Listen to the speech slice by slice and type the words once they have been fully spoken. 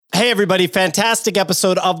Hey, everybody. Fantastic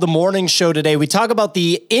episode of the morning show today. We talk about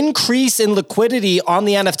the increase in liquidity on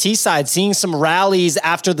the NFT side, seeing some rallies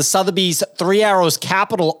after the Sotheby's Three Arrows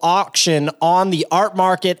Capital auction on the art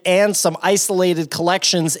market and some isolated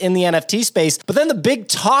collections in the NFT space. But then the big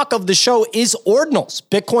talk of the show is ordinals,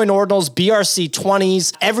 Bitcoin ordinals,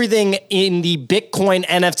 BRC20s, everything in the Bitcoin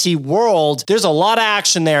NFT world. There's a lot of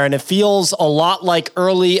action there, and it feels a lot like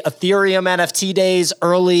early Ethereum NFT days,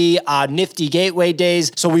 early Nifty Gateway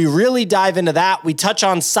days. So we really dive into that. We touch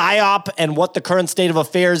on PSYOP and what the current state of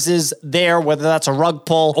affairs is there, whether that's a rug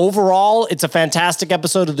pull. Overall, it's a fantastic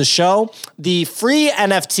episode of the show. The free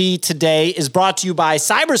NFT today is brought to you by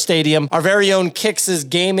Cyber Stadium, our very own Kix's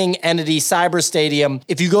gaming entity, Cyber Stadium.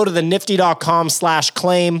 If you go to the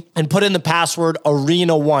nifty.com/claim and put in the password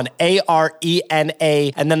ARENA1,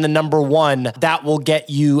 ARENA, and then the number 1, that will get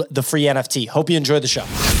you the free NFT. Hope you enjoy the show.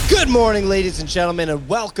 Good morning, ladies and gentlemen, and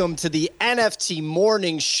welcome to the NFT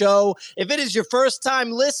Morning Show. If it is your first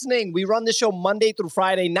time listening, we run the show Monday through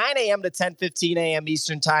Friday, 9 a.m. to 10:15 a.m.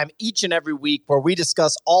 Eastern Time, each and every week, where we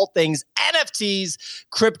discuss all things NFTs,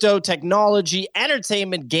 crypto, technology,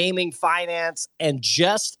 entertainment, gaming, finance, and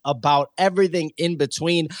just about everything in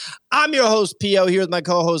between. I'm your host, P.O., here with my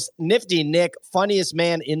co-host, Nifty Nick, funniest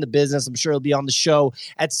man in the business. I'm sure he'll be on the show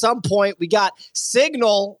at some point. We got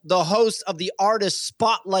Signal, the host of the Artist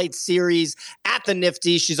Spotlight series at the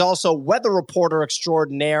Nifty. She's also weather reporter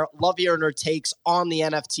extraordinaire. Love hearing her takes on the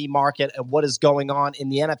NFT market and what is going on in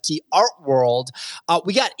the NFT art world.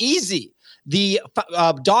 We got Easy, the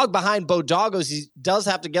dog behind Bodoggos. He does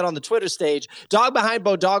have to get on the Twitter stage. Dog behind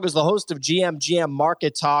Bodoggos, the host of GM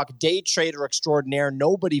Market Talk, day trader extraordinaire.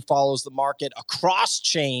 Nobody follows the market across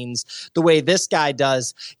chains the way this guy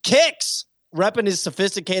does. Kix, repping his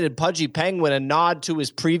sophisticated pudgy penguin, a nod to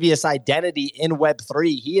his previous identity in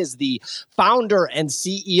Web3. He is the founder and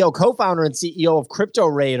CEO, co-founder and CEO of Crypto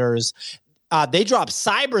Raiders. They dropped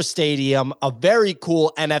Cyber Stadium, a very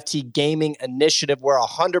cool NFT gaming initiative where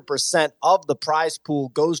 100% of the prize pool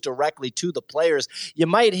goes directly to the players. You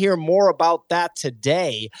might hear more about that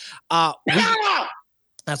today.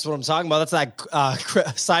 That's what I'm talking about. That's that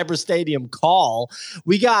Cyber Stadium call.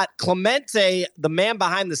 We got Clemente, the man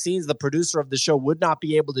behind the scenes, the producer of the show, would not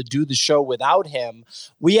be able to do the show without him.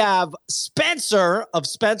 We have Spencer of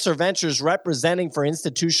Spencer Ventures representing for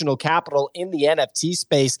institutional capital in the NFT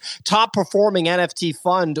space. Top performing NFT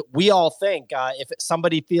fund, we all think. If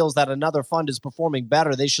somebody feels that another fund is performing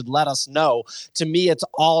better, they should let us know. To me, it's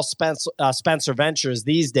all Spencer Ventures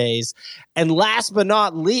these days. And last but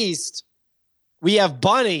not least, we have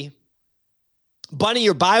Bunny. Bunny,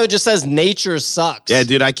 your bio just says nature sucks. Yeah,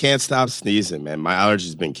 dude, I can't stop sneezing, man. My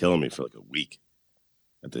allergies been killing me for like a week.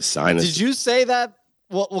 At the sinus. Did you say that?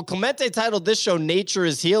 Well, Clemente titled this show "Nature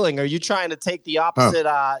is Healing." Are you trying to take the opposite,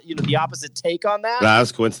 the opposite take on that? Nah,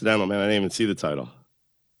 that's coincidental, man. I didn't even see the title.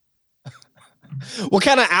 What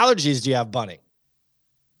kind of allergies do you have, Bunny?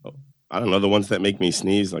 Oh, I don't know, the ones that make me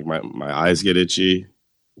sneeze. Like my eyes get itchy.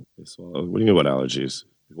 What do you mean, what allergies?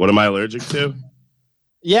 What am I allergic to?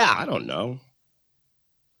 Yeah. I don't know.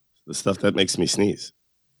 The stuff that makes me sneeze.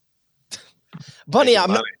 Bunny,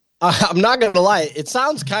 I'm not going to lie. It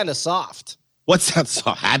sounds kind of soft. What sounds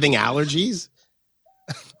soft? Having allergies?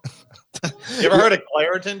 You ever heard of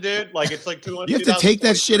Claritin, dude? Like, it's like 200. You have to take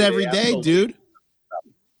that shit every day, dude.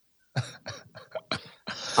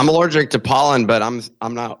 I'm allergic to pollen, but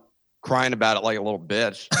I'm not crying about it like a little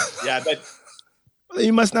bitch. Yeah, but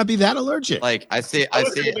you must not be that allergic. Like I see.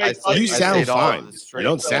 You sound fine. You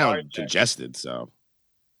don't sound congested, so.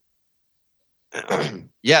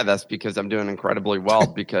 Yeah, that's because I'm doing incredibly well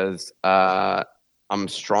because I'm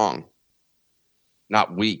strong,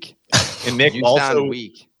 not weak. And Nick you also sound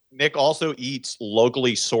weak. Nick also eats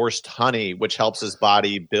locally sourced honey, which helps his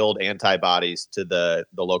body build antibodies to the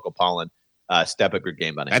local pollen. Step up your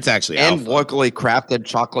game, Bunny. That's actually and locally crafted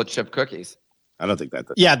chocolate chip cookies. I don't think that.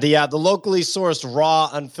 Yeah, the locally sourced raw,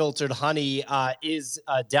 unfiltered honey is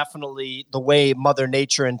definitely the way Mother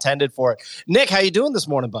Nature intended for it. Nick, how you doing this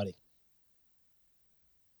morning, buddy?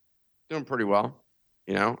 Doing pretty well.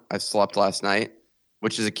 You know, I slept last night,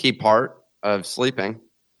 which is a key part of sleeping.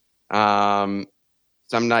 Some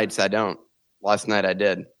nights I don't. Last night I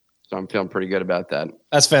did, so I'm feeling pretty good about that.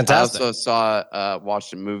 That's fantastic. I also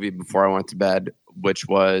watched a movie before I went to bed, which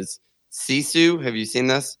was Sisu. Have you seen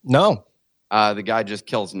this? No. The guy just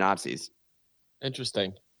kills Nazis.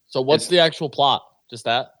 Interesting. So what's the actual plot? Just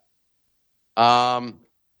that?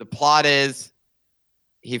 The plot is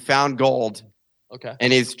he found gold. Okay.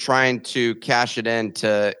 And he's trying to cash it in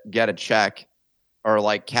to get a check or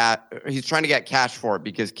like he's trying to get cash for it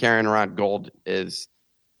because carrying around gold is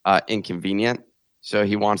inconvenient. So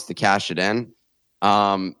he wants to cash it in.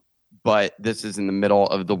 but this is in the middle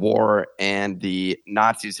of the war, and the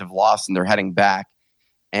Nazis have lost, and they're heading back,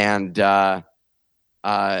 and they're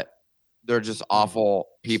just awful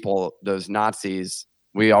people. Those Nazis,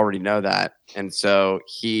 we already know that, and so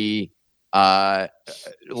he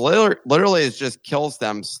literally is just kills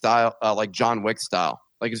them style, like John Wick style.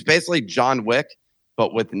 Like it's basically John Wick,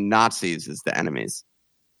 but with Nazis as the enemies.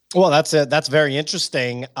 Well, that's very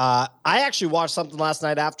interesting. I actually watched something last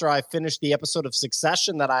night after I finished the episode of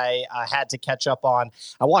Succession that I had to catch up on.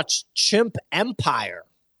 I watched Chimp Empire.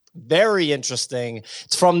 Very interesting.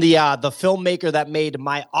 It's from the filmmaker that made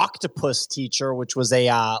My Octopus Teacher, which was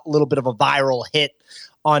a little bit of a viral hit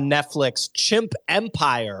on Netflix. Chimp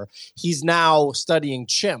Empire. He's now studying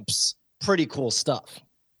chimps. Pretty cool stuff.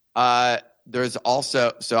 There's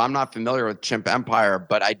also, so I'm not familiar with Chimp Empire,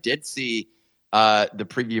 but I did see the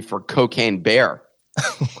preview for Cocaine Bear.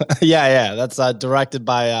 yeah. That's directed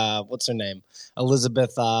by what's her name?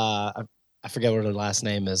 Elizabeth. I forget what her last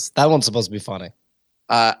name is. That one's supposed to be funny.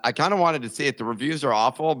 I kind of wanted to see it. The reviews are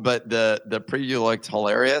awful, but the preview looked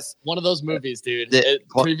hilarious. One of those movies, dude.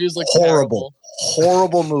 Previews look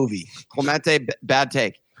horrible movie. Clemente, bad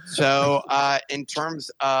take. So in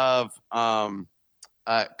terms of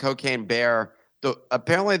Cocaine Bear,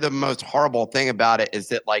 apparently the most horrible thing about it is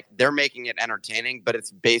that like they're making it entertaining, but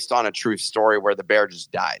it's based on a true story where the bear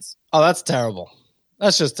just dies. Oh, that's terrible.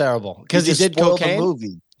 That's just terrible because he did cocaine. The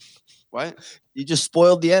movie. What? You just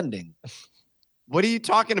spoiled the ending. What are you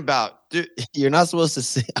talking about, dude? You're not supposed to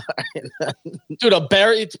see. Dude, a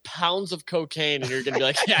bear eats pounds of cocaine, and you're gonna be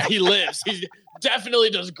like, yeah, he lives. He definitely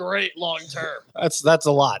does great long term. That's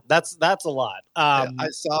a lot. That's a lot. I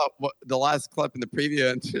saw the last clip in the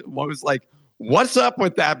preview, and one was like, "What's up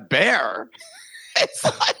with that bear?" It's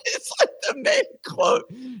like the main quote.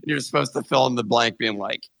 And you're supposed to fill in the blank, being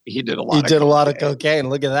like, "He did a lot. He did a lot of cocaine."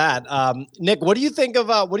 Look at that, Nick. What do you think of?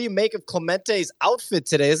 What do you make of Clemente's outfit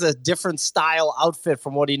today? It's a different style outfit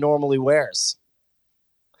from what he normally wears.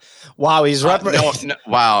 Wow, he's no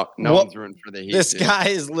one's rooting for the Heat. This guy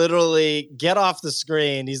is literally get off the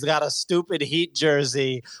screen. He's got a stupid Heat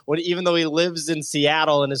jersey. Even though he lives in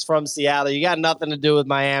Seattle and is from Seattle, you got nothing to do with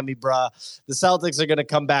Miami, bruh. The Celtics are going to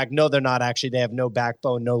come back. No, they're not actually. They have no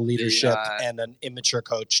backbone, no leadership, and an immature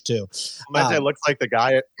coach too. It looks like the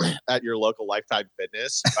guy at your local Lifetime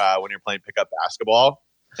Fitness when you're playing pickup basketball.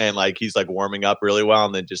 And like he's like warming up really well,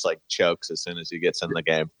 and then just like chokes as soon as he gets in the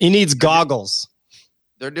game. He needs goggles.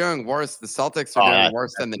 They're doing worse. The Celtics are doing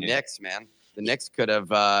worse than the Knicks, man. The Knicks could have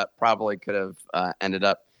probably ended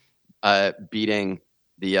up beating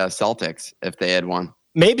the Celtics if they had won.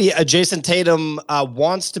 Maybe Jason Tatum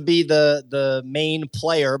wants to be the main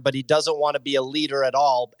player, but he doesn't want to be a leader at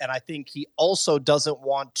all. And I think he also doesn't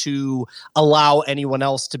want to allow anyone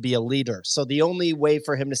else to be a leader. So the only way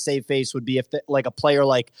for him to save face would be if like a player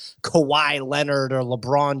like Kawhi Leonard or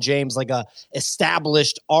LeBron James, like a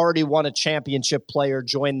established, already won a championship player,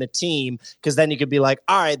 joined the team. Because then you could be like,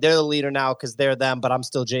 all right, they're the leader now because they're them, but I'm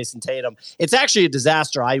still Jason Tatum. It's actually a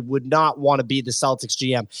disaster. I would not want to be the Celtics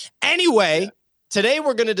GM. Anyway. Today,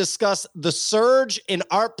 we're going to discuss the surge in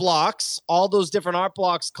art blocks. All those different art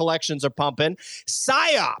blocks collections are pumping.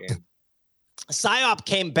 PSYOP. Yeah. PSYOP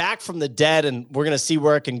came back from the dead, and we're going to see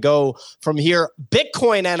where it can go from here.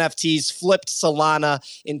 Bitcoin NFTs flipped Solana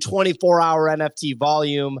in 24-hour NFT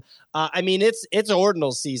volume. It's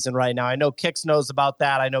ordinal season right now. I know Kix knows about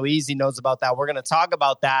that. I know Easy knows about that. We're going to talk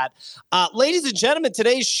about that. Ladies and gentlemen,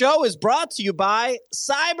 today's show is brought to you by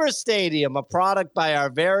Cyber Stadium, a product by our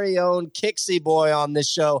very own Kixie boy on this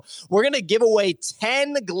show. We're going to give away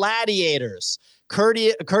 10 gladiators,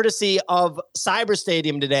 courtesy of Cyber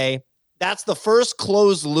Stadium today. That's the first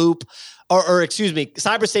closed loop,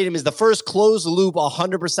 Cyber Stadium is the first closed loop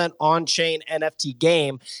 100% on-chain NFT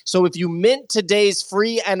game. So if you mint today's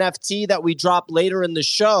free NFT that we drop later in the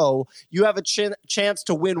show, you have a chance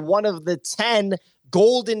to win one of the 10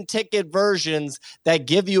 golden ticket versions that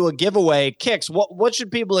give you a giveaway. Kix, what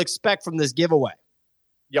should people expect from this giveaway?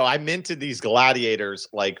 Yo, I minted these gladiators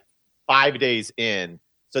like 5 days in.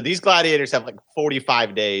 So these gladiators have like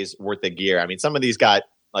 45 days worth of gear. I mean, some of these got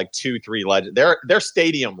like 2-3 legends. They're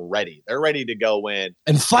stadium ready. They're ready to go in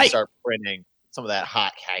and fight. Start printing some of that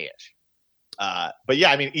hot cash. But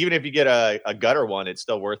yeah, I mean, even if you get a gutter one, it's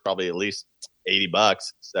still worth probably at least $80.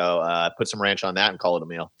 So put some ranch on that and call it a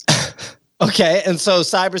meal. Okay, and so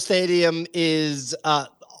Cyber Stadium is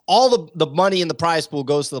all the money in the prize pool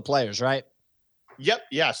goes to the players, right? Yep.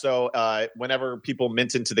 Yeah. So whenever people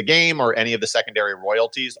mint into the game or any of the secondary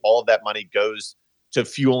royalties, all of that money goes to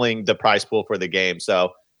fueling the prize pool for the game.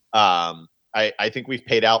 So I think we've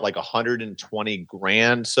paid out like 120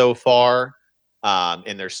 grand so far.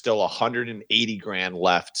 And there's still 180 grand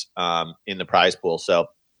left in the prize pool. So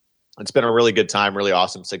it's been a really good time, really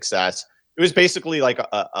awesome success. It was basically like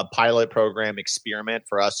a pilot program experiment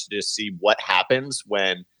for us to just see what happens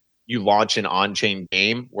when you launch an on-chain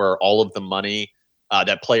game where all of the money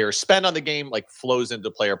that players spend on the game like flows into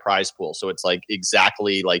player prize pool. So it's like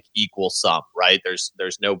exactly like equal sum, right? There's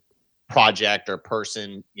no project or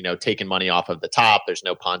person, taking money off of the top. There's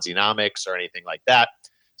no Ponzi-nomics or anything like that.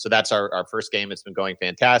 So that's our first game. It's been going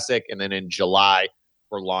fantastic. And then in July,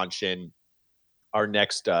 we're launching our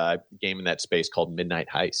next game in that space called Midnight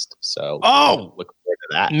Heist. So look forward to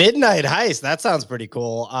that. Midnight Heist. That sounds pretty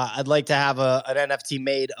cool. I'd like to have an NFT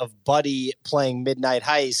made of Buddy playing Midnight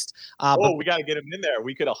Heist. But we got to get him in there.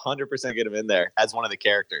 We could 100% get him in there as one of the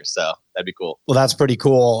characters. So that'd be cool. Well, that's pretty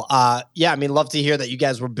cool. Yeah, I mean, love to hear that you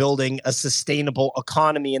guys were building a sustainable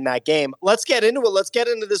economy in that game. Let's get into it. Let's get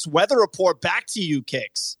into this weather report. Back to you,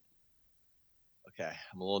 Kicks. Okay,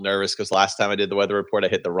 I'm a little nervous because last time I did the weather report, I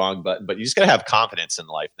hit the wrong button. But you just got to have confidence in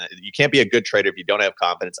life. You can't be a good trader if you don't have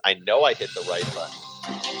confidence. I know I hit the right button.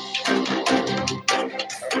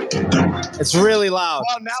 It's really loud.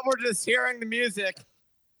 Well, now we're just hearing the music.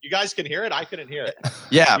 You guys can hear it? I couldn't hear it.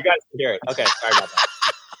 Yeah. You guys can hear it. Okay, sorry about that.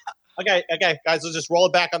 Okay, guys, let's just roll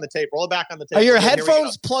it back on the tape. Roll it back on the tape. Are your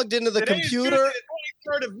headphones plugged into the Today computer? Is Tuesday,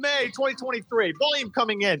 the 23rd of May, 2023. Volume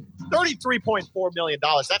coming in, $33.4 million.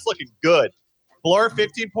 That's looking good. Blur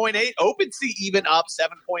 15.8, OpenSea even up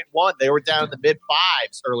 7.1. They were down in the mid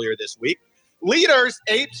fives earlier this week. Leaders,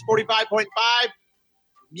 Apes 45.5,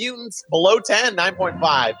 Mutants below 10,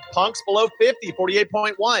 9.5, Punks below 50,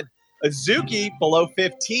 48.1, Azuki below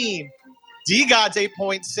 15, D-Gods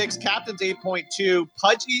 8.6, Captains 8.2,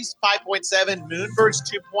 Pudgies 5.7, Moonbirds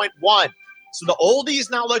 2.1. So the oldies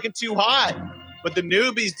not looking too hot, but the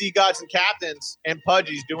newbies, D-Gods and Captains and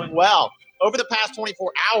Pudgies doing well. Over the past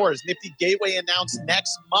 24 hours, Nifty Gateway announced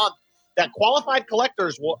next month that qualified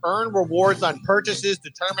collectors will earn rewards on purchases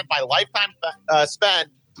determined by lifetime spend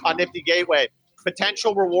on Nifty Gateway.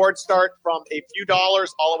 Potential rewards start from a few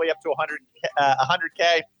dollars all the way up to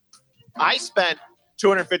 100K. I spent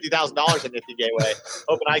 $250,000 in Nifty Gateway,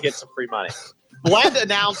 hoping I get some free money. Blend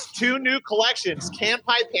announced 2 new collections,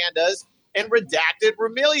 Campai Pandas and Redacted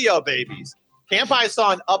Remilio Babies. Campai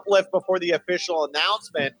saw an uplift before the official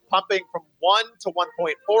announcement, pumping from 1 to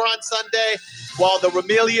 1.4 on Sunday, while the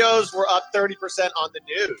Remilios were up 30% on the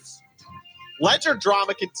news. Ledger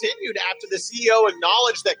drama continued after the CEO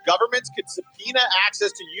acknowledged that governments could subpoena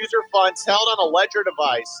access to user funds held on a Ledger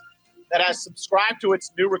device that has subscribed to its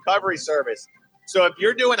new recovery service. So if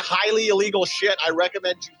you're doing highly illegal shit, I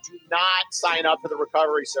recommend you do not sign up for the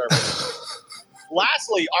recovery service.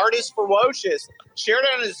 Lastly, Artist Ferocious shared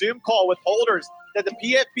on a Zoom call with holders that the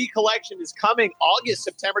PFP collection is coming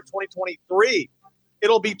September 2023.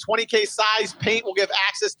 It'll be 20K size. Paint will give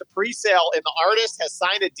access to pre-sale, and the artist has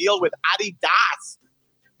signed a deal with Adidas.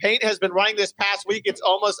 Paint has been running this past week. It's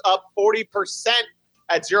almost up 40%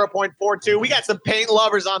 at 0.42. We got some paint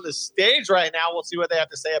lovers on the stage right now. We'll see what they have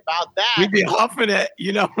to say about that. We'd be huffing it.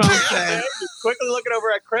 You know what I'm saying? Quickly looking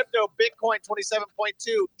over at crypto, Bitcoin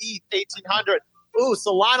 27.2, ETH 1800. Ooh,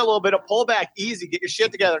 Solana, a little bit of pullback. Easy. Get your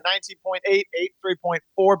shit together. 19.8,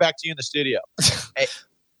 83.4. Back to you in the studio. Hey,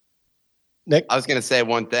 Nick? I was going to say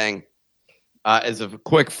one thing as a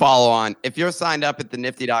quick follow-on. If you're signed up at the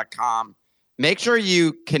nifty.com, make sure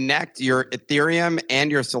you connect your Ethereum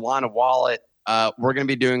and your Solana wallet. We're going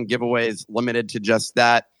to be doing giveaways limited to just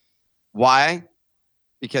that. Why?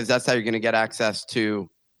 Because that's how you're going to get access to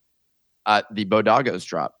the Bodagos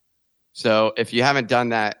drop. So if you haven't done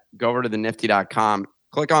that, go over to the nifty.com,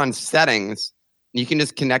 click on settings, and you can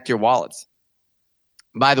just connect your wallets.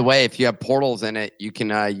 By the way, if you have portals in it, you can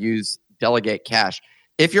use Delegate Cash.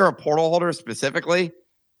 If you're a portal holder specifically,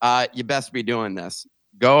 you best be doing this.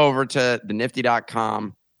 Go over to the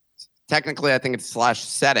nifty.com. Technically, I think it's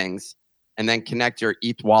 /settings, and then connect your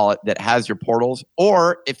ETH wallet that has your portals.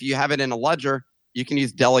 Or if you have it in a ledger, you can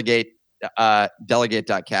use delegate.cash.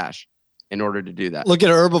 In order to do that. Look at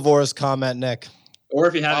Herbivore's comment, Nick. Or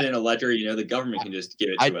if you have it in a ledger, the government can just give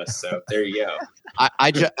it to us. So there you go.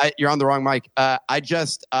 You're on the wrong mic. I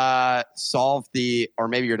just solved or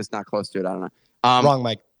maybe you're just not close to it. I don't know. Wrong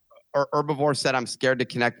mic. Herbivore said, I'm scared to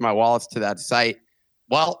connect my wallets to that site.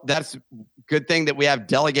 Well, that's a good thing that we have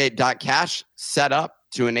delegate.cash set up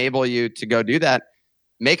to enable you to go do that.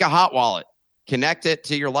 Make a hot wallet. Connect it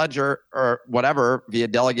to your ledger or whatever via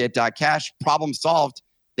delegate.cash. Problem solved.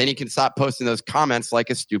 Then you can stop posting those comments like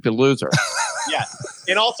a stupid loser. Yeah.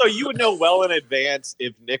 And also, you would know well in advance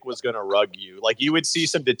if Nick was going to rug you. Like, you would see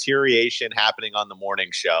some deterioration happening on the morning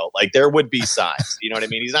show. Like, there would be signs. You know what I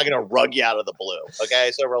mean? He's not going to rug you out of the blue.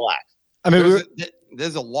 Okay? So relax. I mean,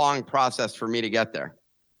 there's a long process for me to get there.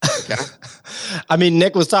 Okay. I mean,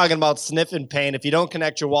 Nick was talking about sniffing paint. If you don't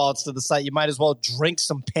connect your wallets to the site, you might as well drink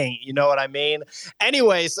some paint. You know what I mean?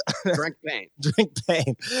 Anyways, drink paint. Drink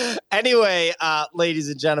paint. Anyway, ladies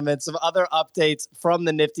and gentlemen, some other updates from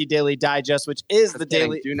the Nifty Daily Digest, which is the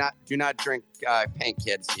daily. Do not drink paint,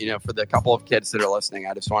 kids. For the couple of kids that are listening,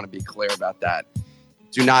 I just want to be clear about that.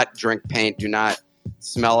 Do not drink paint. Do not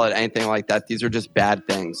smell it. Anything like that. These are just bad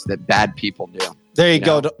things that bad people do. There you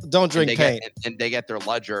go. Don't drink paint. And they get their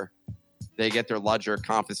ledger. They get their ledger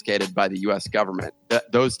confiscated by the U.S. government.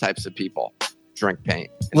 Those types of people drink paint.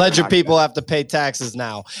 Ledger people have to pay taxes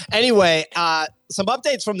now. Anyway, some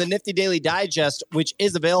updates from the Nifty Daily Digest, which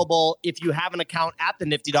is available if you have an account at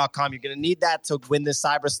thenifty.com. You're going to need that to win this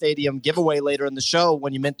Cyber Stadium giveaway later in the show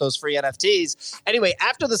when you mint those free NFTs. Anyway,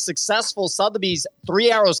 after the successful Sotheby's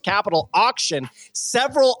Three Arrows Capital auction,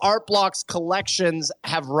 several Art Blocks collections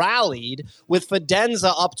have rallied, with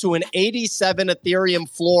Fidenza up to an 87 Ethereum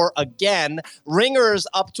floor again, Ringers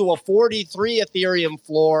up to a 43 Ethereum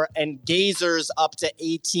floor, and Gazers up to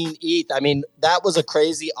 18 ETH. I mean, that was a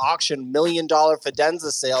crazy auction, $1 million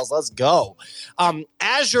Fidenza sales. Let's go.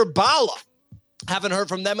 Azure Bala, haven't heard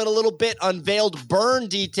from them in a little bit, unveiled burn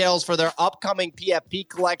details for their upcoming PFP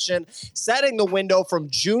collection, setting the window from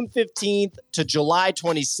June 15th to July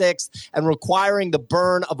 26th and requiring the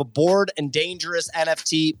burn of a bored and dangerous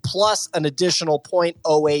NFT plus an additional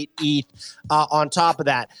 0.08 ETH on top of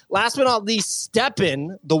that. Last but not least,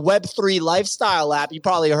 STEPN, the Web3 lifestyle app, you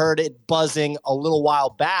probably heard it buzzing a little while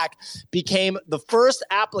back, became the first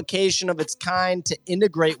application of its kind to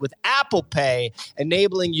integrate with Apple Pay,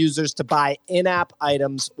 enabling users to buy in-app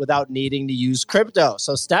items without needing to use crypto.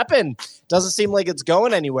 So STEPN doesn't seem like it's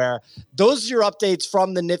going anywhere. Those are your updates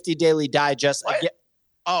from the Nifty Daily Digest.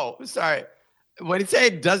 Oh, sorry. When you say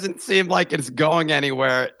it doesn't seem like it's going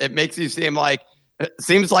anywhere, it makes you seem like it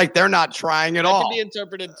seems like they're not trying at all. It can be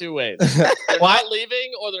interpreted two ways. They're not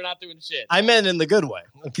leaving or they're not doing shit. I meant in the good way,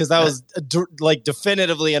 because that was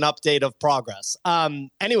definitively an update of progress.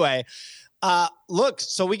 Anyway, look,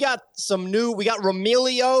 so we got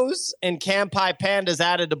Remelios and Campai Pandas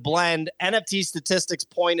added to Blend. NFT Statistics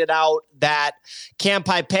pointed out that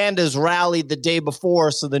Campai Pandas rallied the day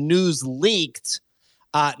before, so the news leaked.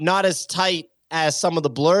 Not as tight as some of the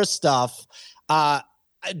Blur stuff.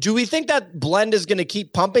 Do we think that Blend is going to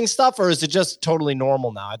keep pumping stuff, or is it just totally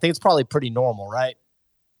normal now? I think it's probably pretty normal, right?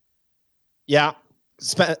 Yeah.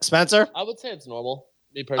 Spencer? I would say it's normal.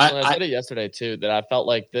 Me personally, I said it yesterday too, that I felt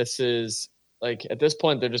like this is like at this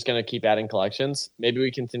point, they're just going to keep adding collections. Maybe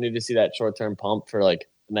we continue to see that short-term pump for like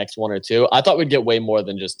the next one or two. I thought we'd get way more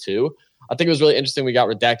than just two. I think it was really interesting we got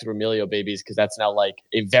redacted Remelio babies, because that's now like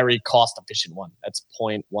a very cost-efficient one. That's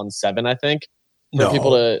 0.17, I think. For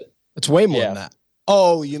people to, it's way more than that.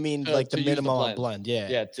 Oh, you mean like the minimum the blend? Yeah.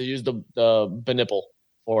 Yeah, to use the Benipple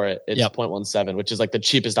for it, it's 0.17, which is like the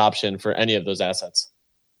cheapest option for any of those assets.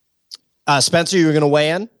 Spencer, you were going to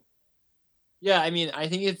weigh in? Yeah, I mean, I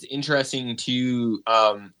think it's interesting to.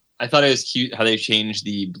 I thought it was cute how they changed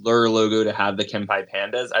the Blur logo to have the Campai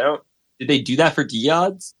Pandas. Did they do that for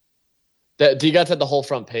D-Gods? The D-Gods had the whole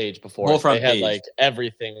front page before. Whole front they page. had like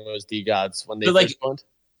everything was D-Gods when they first joined.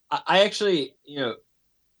 I actually,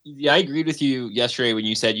 I agreed with you yesterday when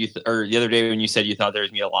you said or the other day when you said you thought there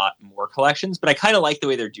was going to be a lot more collections, but I kind of like the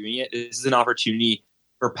way they're doing it. This is an opportunity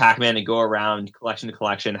for Pac-Man to go around collection to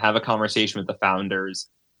collection, have a conversation with the founders,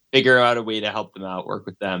 figure out a way to help them out, work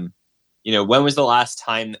with them. When was the last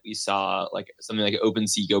time that we saw like something like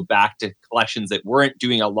OpenSea go back to collections that weren't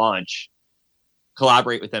doing a launch,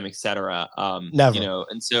 collaborate with them, etc. Never.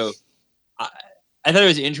 And so I thought it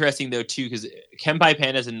was interesting though too, because Campai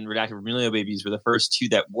Pandas and Redacted Vermilio Babies were the first two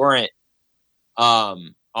that weren't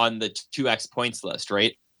on the 2x points list,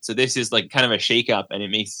 right? So this is like kind of a shakeup, and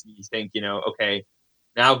it makes you think, okay,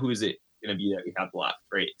 now who's it going to be that we have left,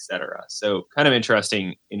 right, etc. So kind of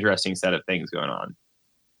interesting set of things going on.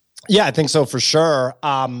 Yeah, I think so for sure.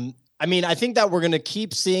 I mean, I think that we're going to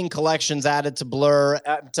keep seeing collections added to Blur,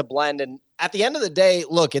 to Blend. And at the end of the day,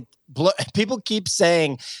 look, people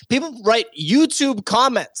write YouTube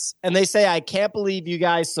comments and they say, I can't believe you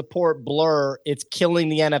guys support Blur. It's killing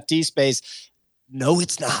the NFT space. No,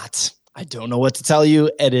 it's not. I don't know what to tell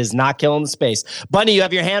you. It is not killing the space. Bunny, you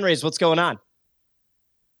have your hand raised. What's going on?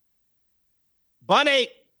 Bunny.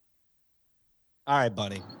 All right,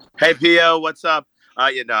 Bunny. Hey, P.O., what's up?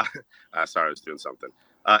 Sorry, I was doing something.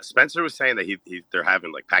 Spencer was saying that they're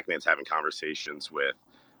having, like, Pac-Man's having conversations with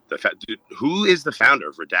dude, who is the founder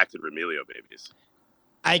of Redacted Remilio Babies?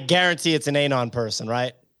 I guarantee it's an Anon person,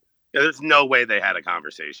 right? Yeah, there's no way they had a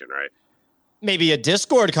conversation, right? Maybe a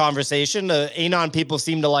Discord conversation. Anon people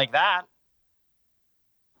seem to like that.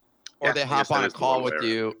 Or they hop on a call with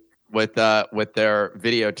you with their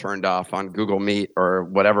video turned off on Google Meet or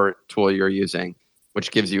whatever tool you're using,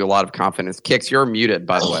 which gives you a lot of confidence. Kix, you're muted,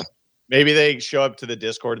 by the way. Maybe they show up to the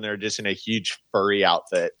Discord and they're just in a huge furry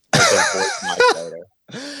outfit. With their voice mic later.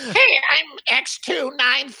 Hey, I'm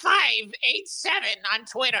X29587 on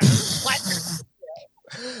Twitter. What?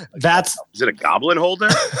 Is it a goblin holder?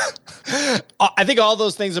 I think all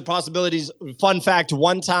those things are possibilities. Fun fact,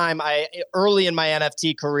 one time early in my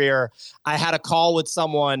NFT career, I had a call with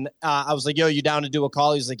someone. I was like, yo, you down to do a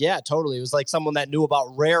call? He was like, yeah, totally. It was like someone that knew about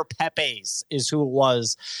rare Pepes is who it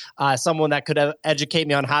was. Someone that could educate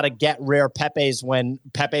me on how to get rare Pepes when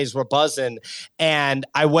Pepes were buzzing. And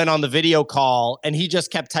I went on the video call and he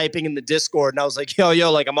just kept typing in the Discord. And I was like,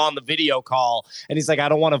 yo, like I'm on the video call. And he's like, I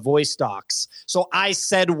don't want to voice docs. So I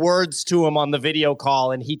said words to him on the video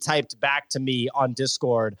call and he typed back to me on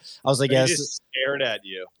Discord. I was like, He yes, just stared at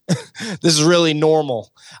you. this is really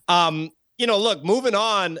normal. Look, moving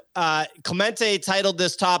on, Clemente titled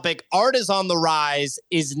this topic, Art is on the Rise,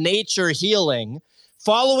 Is Nature Healing?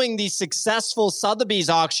 Following the successful Sotheby's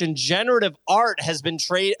auction, generative art has been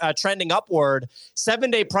trending upward.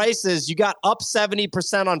 7-day prices, you got up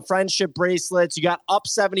 70% on friendship bracelets. You got up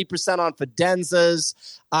 70% on Fidenzas.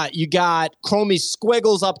 You got Chromie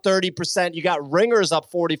Squiggles up 30%. You got Ringers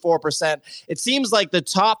up 44%. It seems like the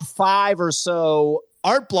top 5 or so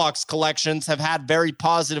Art Blocks collections have had very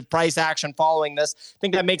positive price action following this. I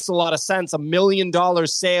think that makes a lot of sense. $1 million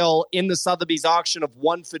sale in the Sotheby's auction of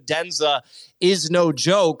one Fidenza is no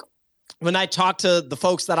joke. When I talk to the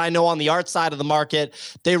folks that I know on the art side of the market,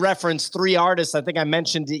 they reference 3 artists. I think I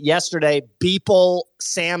mentioned it yesterday, Beeple,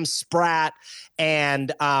 Sam Spratt,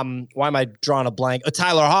 and why am I drawing a blank?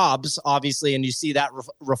 Tyler Hobbs, obviously, and you see that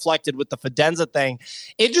reflected with the Fidenza thing.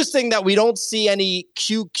 Interesting that we don't see any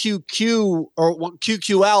QQQ or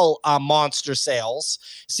QQL monster sales.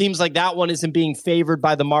 Seems like that one isn't being favored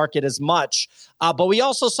by the market as much. But we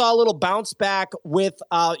also saw a little bounce back with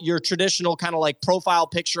your traditional kind of like profile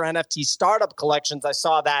picture NFT startup collections. I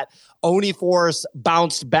saw that Oniforce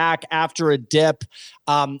bounced back after a dip.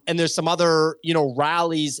 And there's some other,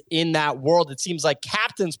 rallies in that world. It seems like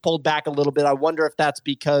Captain's pulled back a little bit. I wonder if that's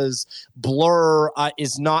because Blur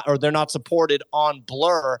is not, or they're not supported on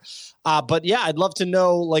Blur. But yeah, I'd love to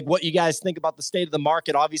know like what you guys think about the state of the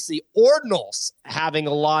market. Obviously, Ordinals having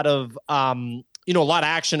a lot of, a lot of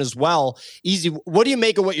action as well. Easy. What do you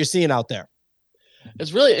make of what you're seeing out there?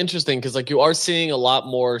 It's really interesting because like you are seeing a lot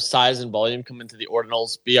more size and volume come into the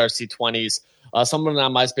Ordinals, BRC20s. Someone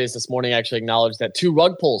on MySpace this morning actually acknowledged that 2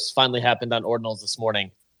 rug pulls finally happened on Ordinals this morning,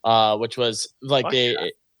 which was like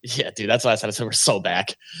yeah, dude, that's why I said it. So we're so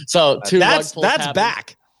back. So 2 rug pulls happened.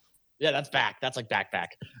 Back. Yeah, that's back. That's like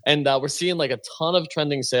back. And we're seeing like a ton of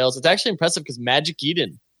trending sales. It's actually impressive because Magic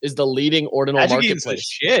Eden is the leading Ordinal marketplace.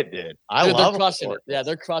 Shit, dude. They're crushing it. Yeah,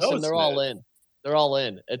 they're crushing. They're all in. They're all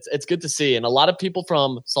in. It's good to see. And a lot of people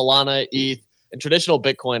from Solana, ETH, and traditional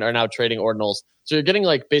Bitcoin are now trading Ordinals. So you're getting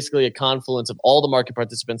like basically a confluence of all the market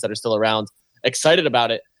participants that are still around, excited about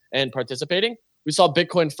it and participating. We saw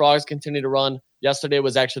Bitcoin frogs continue to run. Yesterday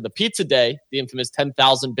was actually the pizza day, the infamous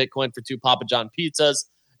 10,000 Bitcoin for 2 Papa John pizzas.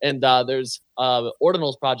 And there's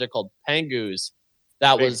Ordinals project called Pangoose.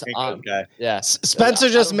 That was on. Yeah. Spencer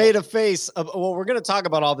just made a face of, well, we're going to talk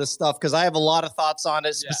about all this stuff because I have a lot of thoughts on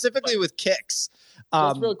it, specifically with Kix.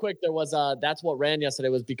 Just real quick, there was that's what ran yesterday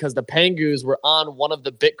was because the Pangoos were on one of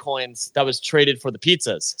the Bitcoins that was traded for the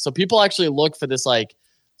pizzas. So people actually look for this, like,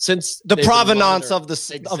 since the provenance of the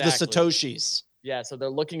Satoshis. Yeah. So they're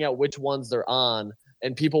looking at which ones they're on.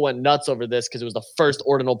 And people went nuts over this because it was the first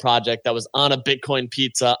Ordinal project that was on a Bitcoin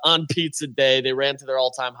pizza on pizza day. They ran to their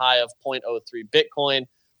all-time high of 0.03 Bitcoin.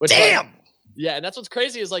 Damn! Like, yeah, and that's what's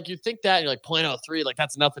crazy is like you think that and you're like 0.03, like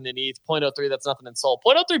that's nothing in ETH. 0.03, that's nothing in Sol.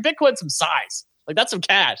 0.03 Bitcoin, some size. Like that's some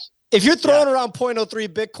cash. If you're throwing around 0.03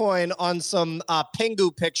 Bitcoin on some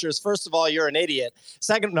Pingu pictures, first of all, you're an idiot.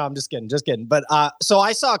 Second, no, I'm just kidding. But so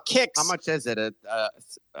I saw Kix. How much is it?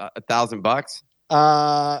 $1,000?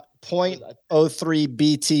 0.03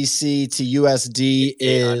 BTC to USD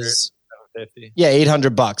is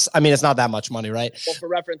 $800. I mean, it's not that much money, right? Well, for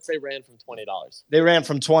reference, they ran from $20. They ran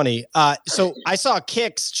from 20. So I saw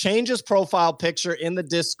Kix change his profile picture in the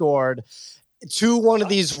Discord to one of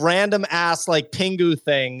these random ass like Pingu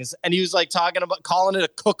things. And he was like talking about calling it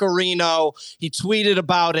a cookerino. He tweeted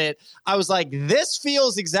about it. I was like, this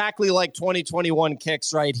feels exactly like 2021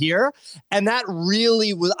 Kix right here. And that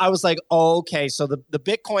really was, I was like, oh, okay. So the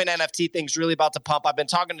Bitcoin NFT thing's really about to pump. I've been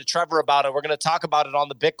talking to Trevor about it. We're going to talk about it on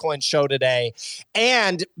the Bitcoin show today.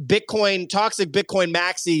 And toxic Bitcoin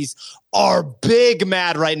maxis are big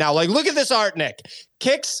mad right now. Like, look at this art, Nick.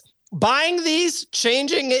 Kix buying these,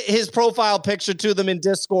 changing his profile picture to them in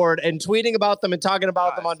Discord and tweeting about them and talking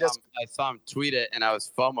about them on Discord. I saw him tweet it and I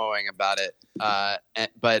was FOMOing about it.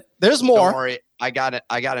 But there's more. Don't worry, I got it.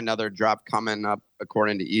 I got another drop coming up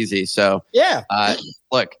according to Easy. So yeah,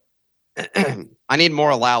 look, I need more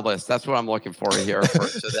allow lists. That's what I'm looking for here,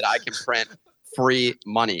 so that I can print free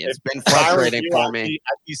money. It's been frustrating for me.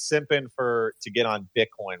 I'd be simping to get on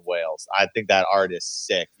Bitcoin whales. I think that art is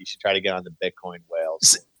sick. You should try to get on the Bitcoin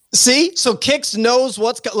whales. See, so Kix knows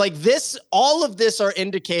like this. All of this are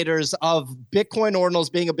indicators of Bitcoin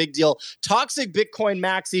ordinals being a big deal. Toxic Bitcoin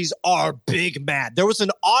maxis are big mad. There was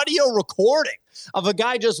an audio recording of a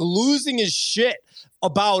guy just losing his shit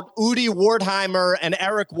about Udi Wertheimer and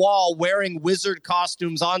Eric Wall wearing wizard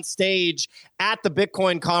costumes on stage at the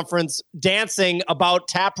Bitcoin conference, dancing about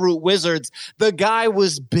Taproot wizards. The guy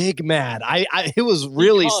was big mad. It was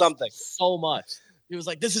really something. So much. He was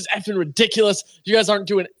like, this is effing ridiculous. You guys aren't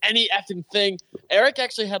doing any effing thing. Eric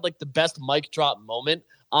actually had like the best mic drop moment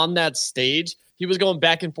on that stage. He was going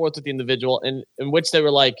back and forth with the individual in which they were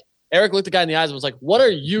like, Eric looked the guy in the eyes and was like, what are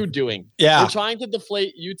you doing? Yeah. We're trying to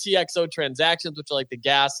deflate UTXO transactions, which are like the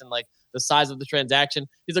gas and like the size of the transaction.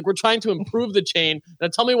 He's like, we're trying to improve the chain. Now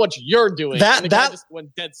tell me what you're doing. And the guy just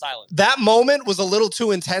went dead silent. That moment was a little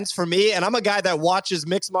too intense for me. And I'm a guy that watches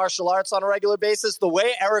mixed martial arts on a regular basis. The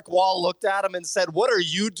way Eric Wall looked at him and said, what are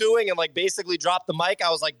you doing? And like basically dropped the mic. I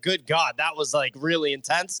was like, good God, that was like really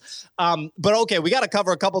intense. But okay, we got to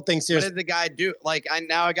cover a couple things here. What did the guy do? Like, I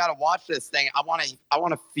got to watch this thing. I want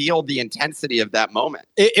to feel the intensity of that moment.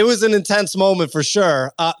 It was an intense moment for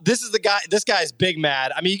sure. This guy's big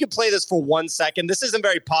mad. I mean, you can play this for 1 second. This isn't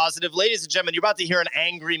very positive. Ladies and gentlemen, you're about to hear an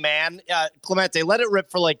angry man. Clemente, let it rip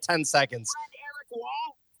for like 10 seconds. Eric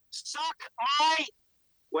Wall, suck my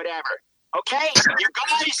whatever. Okay? You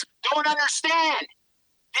guys don't understand.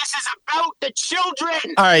 This is about the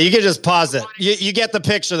children. All right, you can just pause it. You get the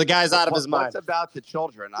picture. The guy's out of his mind. What's about the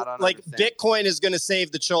children? I don't like understand. Bitcoin is going to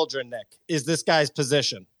save the children, Nick, is this guy's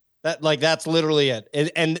position. That's literally it.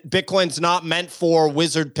 And Bitcoin's not meant for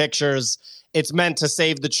wizard pictures. It's meant to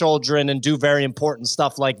save the children and do very important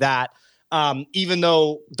stuff like that. Even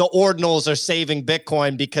though the ordinals are saving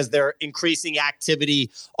Bitcoin because they're increasing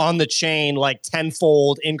activity on the chain like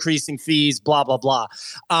tenfold, increasing fees, blah, blah, blah.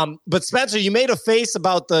 But Spencer, you made a face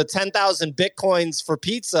about the 10,000 Bitcoins for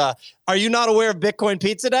pizza. Are you not aware of Bitcoin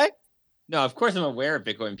Pizza Day? No, of course I'm aware of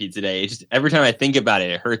Bitcoin Pizza Day. It's just every time I think about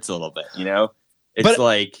it, it hurts a little bit, you know?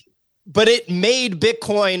 But it made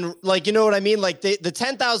Bitcoin, like, you know what I mean? Like the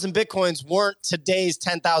 10,000 Bitcoins weren't today's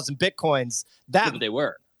 10,000 Bitcoins. But they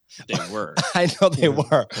were. They were. I know they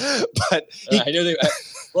were. But I know they.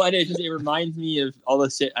 Well, I know because it reminds me of all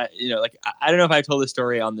this shit. I don't know if I told this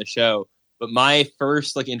story on the show, but my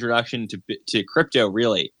first like introduction to crypto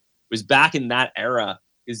really was back in that era.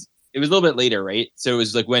 Because it was a little bit later, right? So it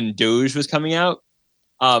was like when Doge was coming out,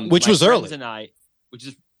 which was early.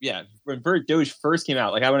 When Doge first came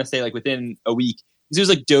out, like I want to say like within a week. It was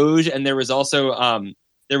like Doge, and there was also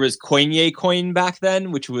there was Kanye coin back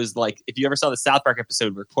then, which was like if you ever saw the South Park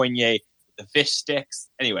episode where Kanye the fish sticks.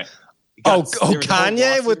 Anyway,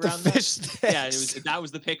 Kanye with the fish sticks. Yeah, that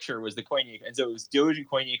was the picture was the Kanye, and so it was Doge and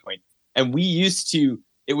Kanye coin, and we used to.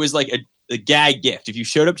 It was like a gag gift. If you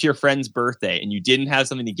showed up to your friend's birthday and you didn't have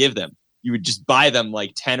something to give them, you would just buy them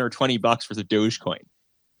like $10 or $20 worth of Dogecoin,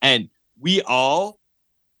 and we all.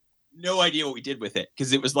 No idea what we did with it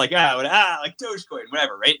because it was like like Dogecoin,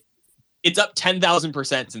 whatever, right? It's up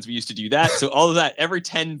 10,000% since we used to do that. So all of that, every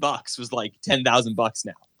 $10 was like $10,000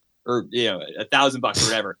 now, or $1,000 or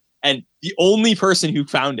whatever. And the only person who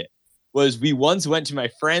found it was we once went to my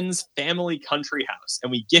friend's family country house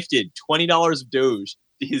and we gifted $20 of Doge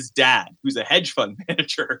to his dad, who's a hedge fund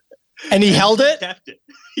manager. And he held it.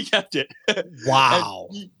 He kept it. Wow.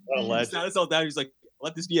 He sat us all down. He's like,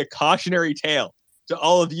 "Let this be a cautionary tale to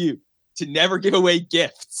all of you to never give away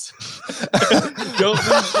gifts.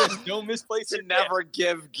 Don't misplace it. Never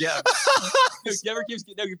give gifts. You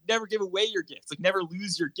never give away your gifts. Like never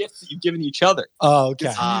lose your gifts that you've given each other. Oh, okay.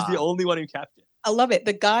 He's the only one who kept it. I love it.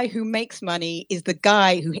 The guy who makes money is the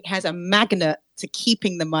guy who has a magnet to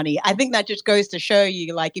keeping the money. I think that just goes to show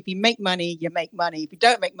you, like, if you make money, you make money. If you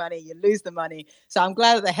don't make money, you lose the money. So I'm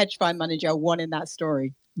glad that the hedge fund manager won in that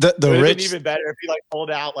story. The rich, even better if he like pulled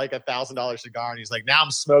out like $1,000 cigar and he's like, now I'm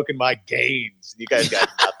smoking my gains. You guys got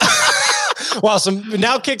nothing. Well, so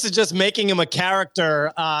now Kix is just making him a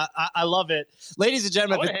character. I love it. Ladies and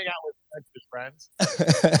gentlemen. I want to hang out with his friends.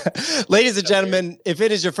 Ladies and gentlemen, if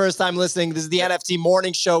it is your first time listening, this is the NFT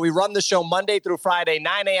Morning Show. We run the show Monday through Friday,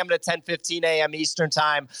 9 a.m. to 10:15 a.m. Eastern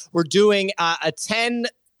Time. We're doing a 10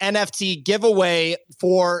 NFT giveaway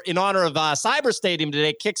in honor of Cyber Stadium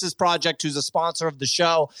today. Kix's Project, who's a sponsor of the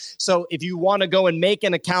show. So if you want to go and make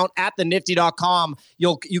an account at thenifty.com,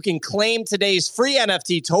 you can claim today's free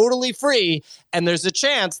NFT totally free. And there's a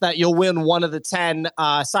chance that you'll win one of the 10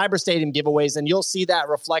 Cyber Stadium giveaways. And you'll see that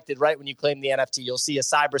reflected right when you claim the NFT. You'll see a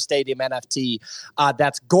Cyber Stadium NFT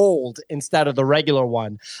that's gold instead of the regular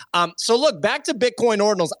one. So look, back to Bitcoin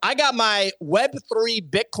ordinals. I got my Web3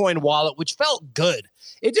 Bitcoin wallet, which felt good.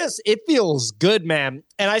 It feels good, man.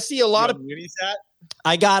 And I see a lot of Unisat?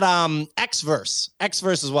 I got Xverse.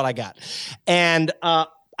 Xverse is what I got. And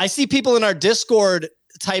I see people in our Discord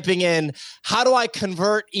typing in, how do I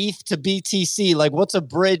convert ETH to BTC? Like, what's a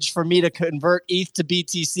bridge for me to convert ETH to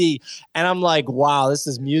BTC? And I'm like, wow, this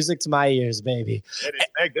is music to my ears, baby. It is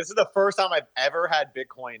big. This is the first time I've ever had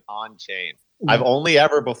Bitcoin on chain. I've only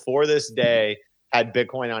ever before this day had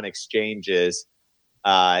Bitcoin on exchanges.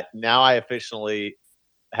 Now I officially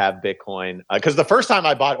have Bitcoin because the first time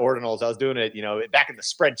I bought ordinals, I was doing it, back in the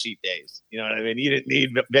spreadsheet days. You know what I mean? You didn't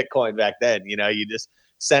need Bitcoin back then. You just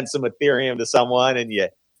sent some Ethereum to someone and you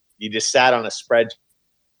just sat on a spreadsheet.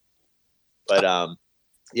 But now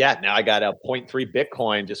I got a 0.3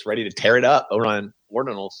 Bitcoin just ready to tear it up over on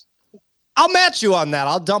ordinals. I'll match you on that.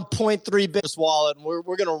 I'll dump 0.3 Bitcoin wallet and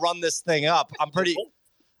we're gonna run this thing up. I'm pretty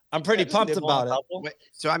pumped about it. Wait,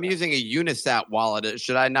 so I'm using a Unisat wallet.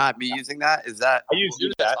 Should I not be using that? Is that? I use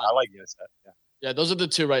Unisat. I like Unisat. Yeah, those are the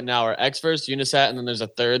two right now. Are Xverse, Unisat, and then there's a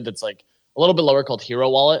third that's like a little bit lower called Hero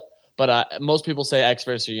Wallet. But most people say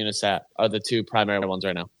Xverse or Unisat are the two primary ones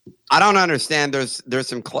right now. I don't understand. There's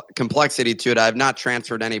some complexity to it. I've not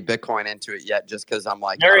transferred any Bitcoin into it yet, just because I'm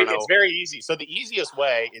like, it's very easy. So the easiest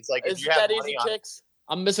way is like if you have money on.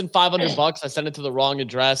 I'm missing $500. I sent it to the wrong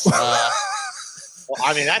address. Well,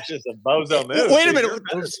 I mean, that's just a bozo move. Wait a minute.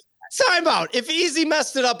 Time out. If Easy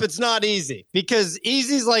messed it up, it's not easy because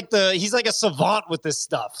Easy's he's like a savant with this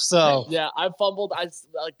stuff. So yeah, I fumbled. I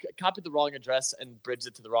copied the wrong address and bridged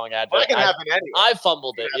it to the wrong address. That can happen anyway. I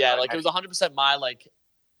fumbled it. Yeah, it was 100% my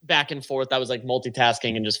back and forth. I was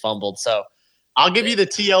multitasking and just fumbled. So I'll give you the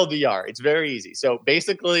TLDR. It's very easy. So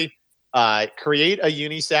basically, create a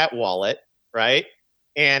Unisat wallet, right?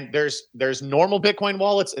 And there's normal Bitcoin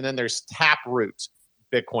wallets, and then there's Taproot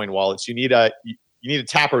Bitcoin wallets. You need a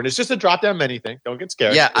Taproot. It's just a drop-down menu thing. Don't get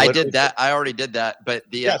scared. Yeah, I did that. I already did that. But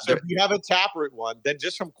so if you have a Taproot one, then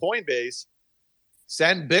just from Coinbase,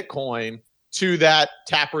 send Bitcoin to that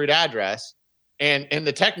Taproot address. And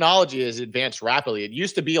the technology has advanced rapidly. It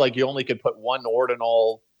used to be you only could put one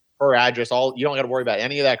ordinal per address. You don't got to worry about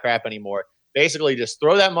any of that crap anymore. Basically, just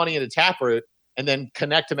throw that money into Taproot and then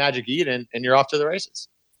connect to Magic Eden, and you're off to the races.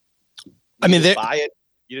 You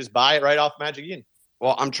just buy it right off Magic Eden.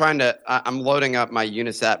 Well, I'm loading up my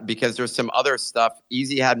Unisat because there's some other stuff.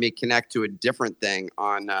 Easy had me connect to a different thing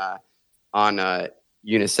on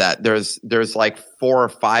Unisat. There's like 4 or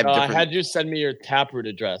 5 different. I had you send me your Taproot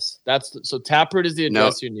address. So Taproot is the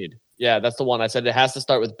address you need. Yeah, that's the one. I said it has to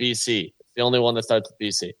start with BC. It's the only one that starts with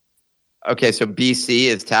BC. Okay, so BC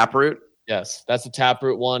is Taproot? Yes, that's the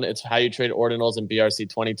Taproot one. It's how you trade ordinals and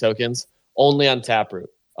BRC20 tokens only on Taproot.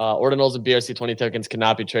 Ordinals and BRC20 tokens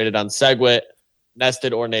cannot be traded on SegWit,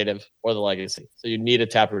 Nested, or Native, or the Legacy. So you need a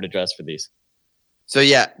Taproot address for these. So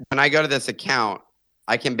yeah, when I go to this account,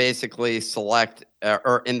 I can basically select,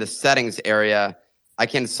 or in the settings area, I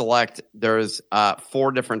can select, there's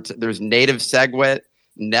 4 different, there's Native SegWit,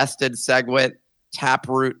 Nested SegWit,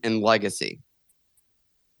 Taproot, and Legacy.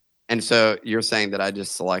 And so you're saying that I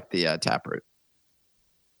just select the Taproot.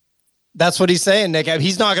 That's what he's saying, Nick.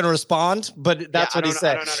 He's not going to respond, but that's what he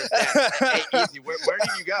said. I don't understand. Hey, Easy, where did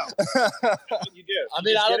you go? What you do? I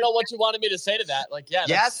mean, I don't know what you wanted me to say to that.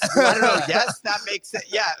 Yes, I don't know. Yes, that makes sense.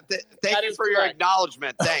 Yeah, thank you for your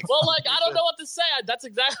acknowledgement. Thanks. Well, I don't know what to say. That's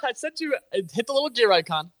exactly. I sent you. Hit the little gear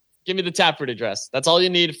icon. Give me the Taproot address. That's all you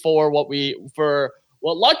need for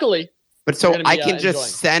luckily. But so I can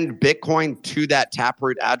just send Bitcoin to that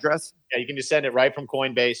Taproot address? Yeah, you can just send it right from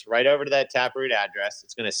Coinbase right over to that Taproot address.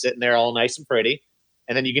 It's going to sit in there all nice and pretty.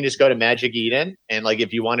 And then you can just go to Magic Eden. And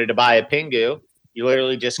if you wanted to buy a Pingu, you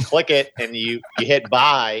literally just click it and you hit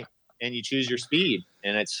buy and you choose your speed.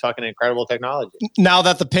 And it's fucking incredible technology. Now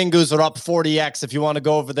that the Pingus are up 40x, if you want to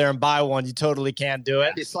go over there and buy one, you totally can do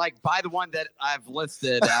it. It's buy the one that I've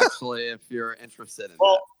listed, actually, if you're interested in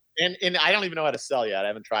that. And I don't even know how to sell yet. I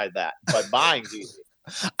haven't tried that, but buying's easy.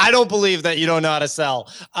 I don't believe that you don't know how to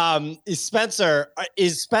sell. Is Spencer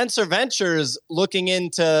Ventures looking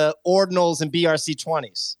into ordinals and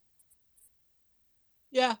BRC20s?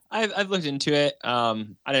 Yeah, I've looked into it. I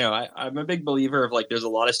don't know. I'm a big believer of there's a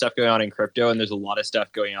lot of stuff going on in crypto and there's a lot of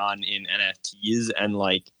stuff going on in NFTs, and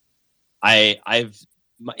I've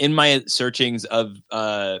in my searchings of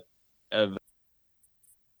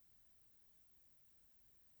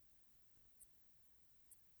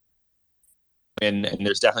and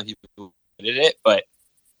there's definitely people who did it, but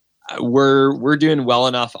we're doing well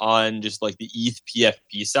enough on just like the ETH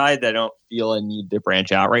PFP side that I don't feel a need to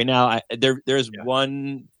branch out right now. There's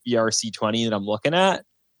one BRC20 that I'm looking at.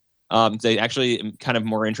 I actually am kind of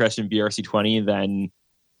more interested in BRC20 than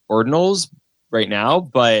ordinals right now,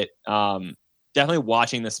 but definitely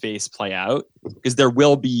watching the space play out because there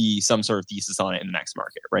will be some sort of thesis on it in the next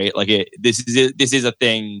market, right? Like this is a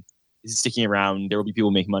thing. This is sticking around. There will be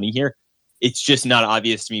people making money here. It's just not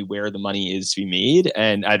obvious to me where the money is to be made,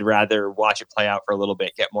 and I'd rather watch it play out for a little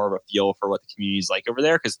bit, get more of a feel for what the community is like over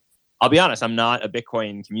there. Because I'll be honest, I'm not a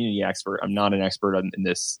Bitcoin community expert. I'm not an expert in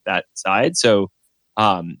that side. So,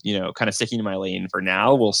 kind of sticking to my lane for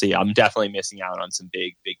now. We'll see. I'm definitely missing out on some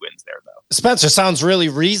big wins there, though. Spencer, sounds really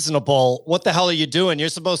reasonable. What the hell are you doing? You're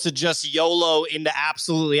supposed to just YOLO into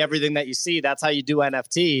absolutely everything that you see. That's how you do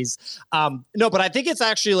NFTs. No, but I think it's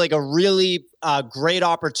actually like a really great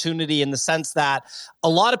opportunity in the sense that a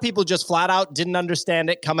lot of people just flat out didn't understand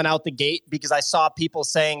it coming out the gate, because I saw people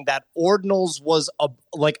saying that ordinals was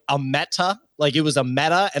a meta. Like it was a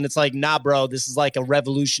meta, and it's like, nah, bro, this is like a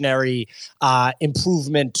revolutionary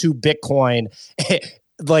improvement to Bitcoin.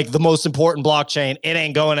 Like the most important blockchain, it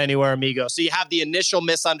ain't going anywhere, amigo. So you have the initial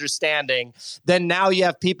misunderstanding. Then now you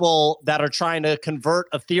have people that are trying to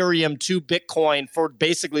convert Ethereum to Bitcoin for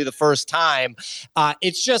basically the first time.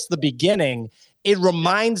 It's just the beginning. It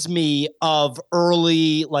reminds me of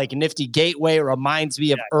early like Nifty Gateway. It reminds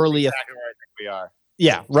me of early. Exactly where I think we are.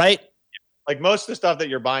 Yeah, right. Like most of the stuff that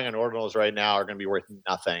you're buying on ordinals right now are going to be worth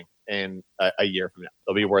nothing in a year from now.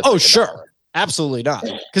 They'll be worth. Oh, sure. Absolutely not.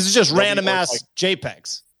 Because it's just random ass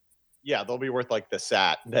JPEGs. Yeah, they'll be worth like the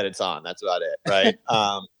SAT that it's on. That's about it. Right.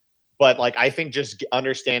 But like, I think just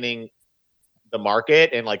understanding the market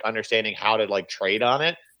and like understanding how to like trade on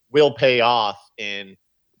it will pay off in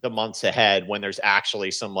the months ahead when there's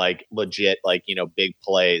actually some like legit, like, big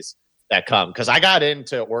plays that come. Cause I got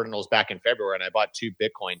into ordinals back in February and I bought 2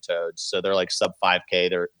 Bitcoin toads. So they're like sub 5K.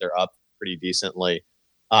 They're up pretty decently.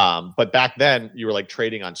 But back then you were like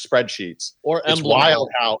trading on spreadsheets. Or it's emblem. wild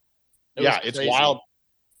how, it's crazy. wild.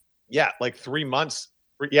 Yeah, like 3 months.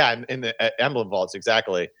 Yeah, in the emblem vaults,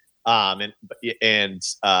 exactly. And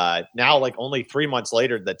now like only 3 months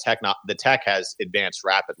later, the tech has advanced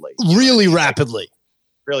rapidly. Really rapidly.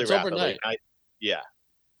 Really It's rapidly. overnight. Yeah.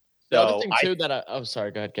 The So other thing too I'm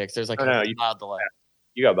sorry, go ahead, Kix. There's like a mild delay.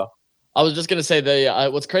 You go, Bo. I was just gonna say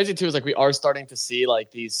what's crazy too is like we are starting to see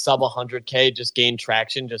like these sub 100K just gain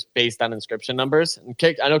traction just based on inscription numbers. And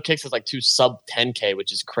I know Kix is like 2 sub 10K,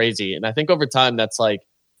 which is crazy. And I think over time that's like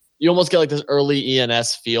you almost get like this early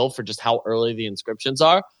ENS feel for just how early the inscriptions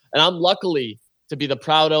are. And I'm luckily to be the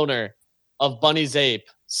proud owner of Bunny's Ape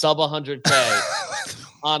sub 100K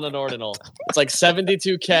on an ordinal. It's like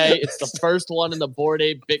 72K. It's the first one in the Bored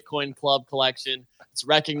Ape Bitcoin Club collection. It's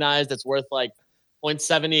recognized. It's worth like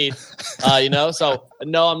 0.7 ETH, So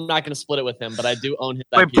no, I'm not going to split it with him, but I do own his.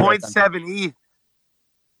 Wait, 0.7 ETH?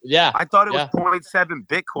 Yeah. I thought it was 0.7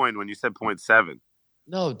 Bitcoin when you said 0.7.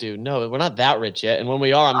 No, dude, no, we're not that rich yet. And when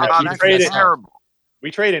we are, I'm not keeping terrible.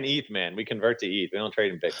 We trade in ETH, man. We convert to ETH. We don't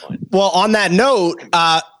trade in Bitcoin. Well, on that note,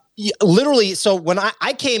 literally, so when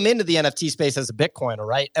I came into the NFT space as a Bitcoiner,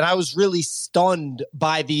 right? And I was really stunned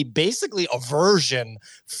by the basically aversion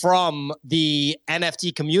from the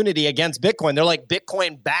NFT community against Bitcoin. They're like,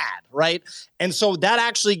 Bitcoin bad, right? And so that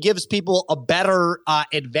actually gives people a better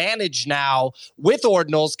advantage now with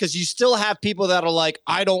ordinals, because you still have people that are like,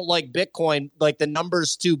 I don't like Bitcoin, like the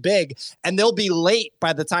number's too big, and they'll be late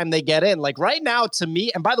by the time they get in. Like right now, to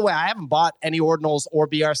me, and by the way, I haven't bought any ordinals or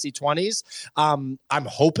BRC20s. I'm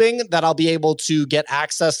hoping that I'll be able to get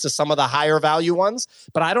access to some of the higher value ones,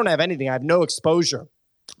 but I don't have anything. I have no exposure.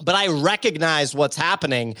 But I recognize what's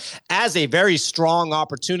happening as a very strong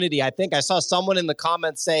opportunity. I think I saw someone in the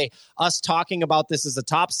comments say us talking about this as a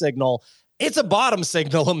top signal. It's a bottom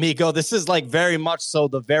signal, amigo. This is like very much so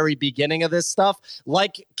the very beginning of this stuff.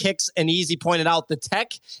 Like Kix and Easy pointed out, the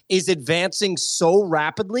tech is advancing so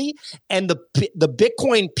rapidly, and the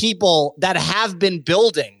Bitcoin people that have been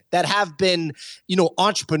building, that have been,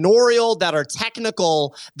 entrepreneurial, that are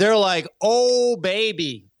technical, they're like, oh,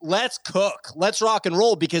 baby, let's cook, let's rock and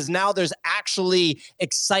roll, because now there's actually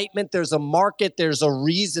excitement. There's a market. There's a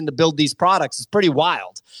reason to build these products. It's pretty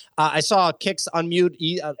wild. I saw Kix unmute.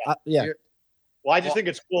 Yeah. Well, I just think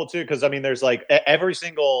it's cool too, because I mean, there's like every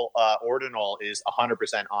single ordinal is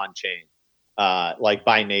 100% on chain, like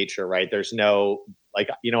by nature, right? There's no like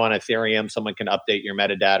on Ethereum, someone can update your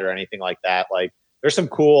metadata or anything like that. Like, there's some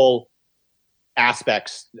cool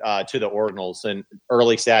aspects to the ordinals and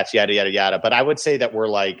early stats, yada, yada, yada. But I would say that we're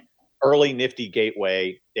like early Nifty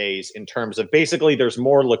gateway days in terms of basically there's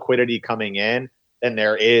more liquidity coming in than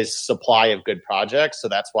there is supply of good projects. So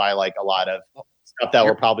that's why like a lot of stuff that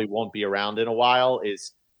will probably won't be around in a while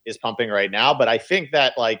is pumping right now. But I think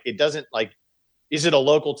that like it doesn't like, is it a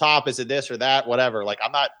local top? Is it this or that? Whatever. Like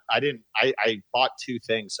I bought 2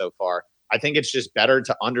 things so far. I think it's just better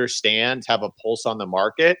to understand, have a pulse on the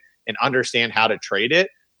market and understand how to trade it.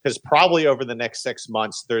 Because probably over the next 6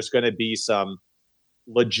 months, there's going to be some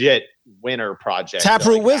legit winner projects.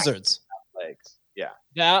 Taproot Wizards. Yeah.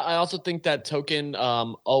 Yeah, I also think that token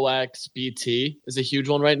OXBT is a huge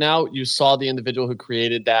one right now. You saw the individual who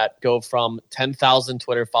created that go from 10,000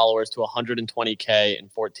 Twitter followers to 120K in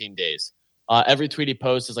 14 days. Every tweet he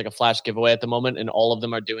posts is like a flash giveaway at the moment, and all of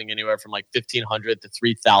them are doing anywhere from like 1,500 to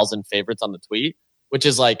 3,000 favorites on the tweet, which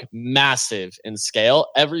is like massive in scale.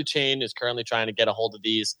 Every chain is currently trying to get a hold of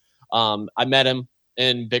these. I met him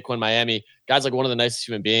in Bitcoin Miami. Guy's like one of the nicest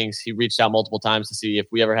human beings. He reached out multiple times to see if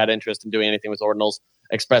we ever had interest in doing anything with ordinals,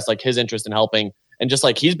 expressed like his interest in helping. And just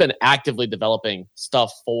like he's been actively developing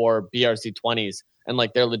stuff for BRC20s and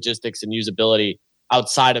like their logistics and usability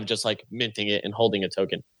outside of just like minting it and holding a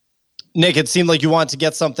token. Nick, it seemed like you wanted to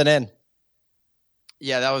get something in.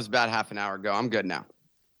 Yeah, that was about half an hour ago. I'm good now.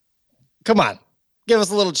 Come on. Give us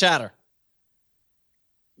a little chatter.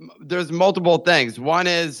 There's multiple things. One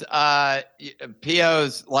is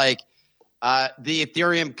PO's like the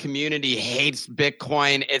Ethereum community hates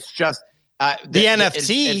Bitcoin. It's just the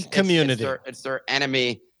NFT community. It's their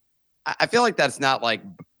enemy. I feel like that's not like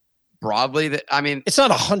broadly. I mean, it's not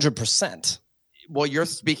 100%. Well, you're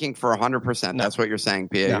speaking for 100%. No. That's what you're saying,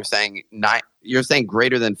 Pia. No. You're saying You're saying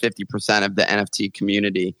greater than 50% of the NFT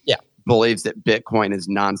community Yeah. believes that Bitcoin is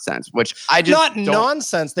nonsense, which I just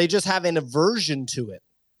nonsense. They just have an aversion to it.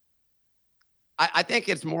 I think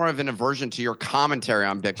it's more of an aversion to your commentary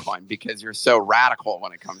on Bitcoin because you're so radical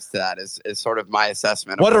when it comes to that. Is sort of my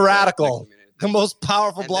assessment. What of a radical! The most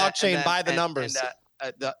powerful and blockchain by the numbers.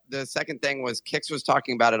 The second thing was Kix was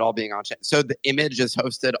talking about it all being on chain. So the image is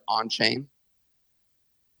hosted on chain.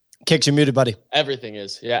 Kix, you muted, buddy. Everything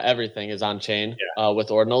is. Yeah, everything is on chain with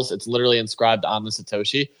ordinals. It's literally inscribed on the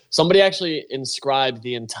Satoshi. Somebody actually inscribed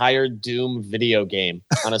the entire Doom video game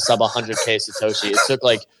on a sub 100K Satoshi. It took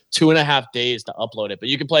like 2.5 days to upload it, but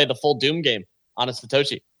you can play the full Doom game on a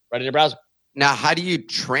Satoshi right in your browser. Now, how do you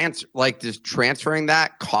does transferring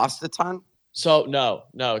that cost a ton? So no,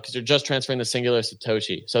 because you're just transferring the singular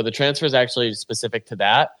Satoshi. So the transfer is actually specific to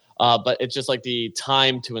that, but it's just like the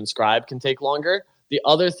time to inscribe can take longer. The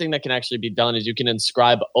other thing that can actually be done is you can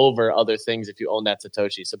inscribe over other things if you own that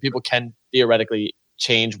Satoshi. So people can theoretically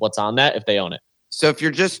change what's on that if they own it. So if you're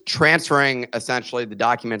just transferring essentially the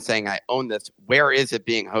document saying I own this, where is it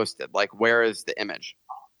being hosted? Like where is the image?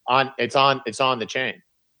 It's on the chain.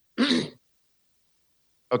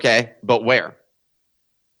 Okay, but where?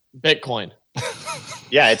 Bitcoin.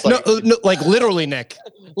 Yeah, it's like no, like literally, Nick.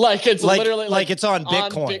 Like it's literally like it's on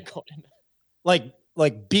Bitcoin.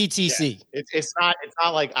 Like BTC. Yeah. It's not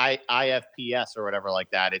like IFPS or whatever like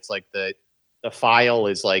that. It's like the file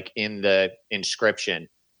is like in the inscription.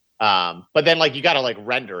 But then like you got to like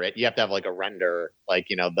render it. You have to have like a render, like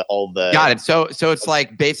Got it. So it's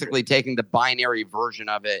like basically taking the binary version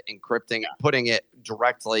of it, encrypting, putting it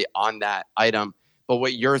directly on that item. But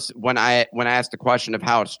when I asked the question of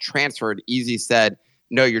how it's transferred, Easy said,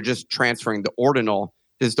 no, you're just transferring the ordinal.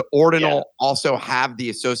 Does the ordinal also have the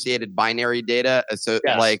associated binary data? Yes.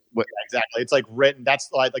 Exactly. It's like written. That's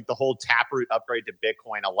like the whole Taproot upgrade to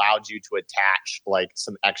Bitcoin allowed you to attach like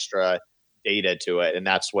some extra data to it. And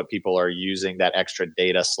that's what people are using, that extra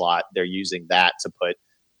data slot. They're using that to put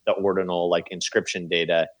the ordinal like inscription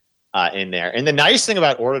data in there. And the nice thing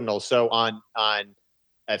about ordinals, so on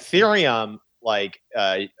Ethereum, like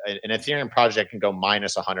an Ethereum project can go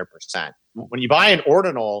minus 100%. When you buy an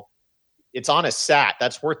ordinal, it's on a SAT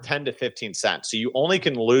that's worth 10 to 15 cents. So you only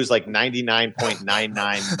can lose like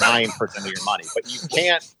 99.999% of your money, but you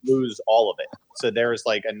can't lose all of it. So there's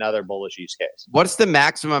like another bullish use case. What's the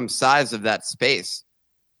maximum size of that space?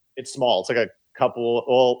 It's small. It's like a couple.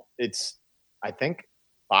 Well, it's I think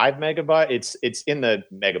 5 megabytes. It's in the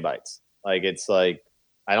megabytes. Like it's like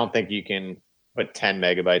I don't think you can put 10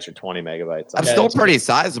 megabytes or 20 megabytes. That's still pretty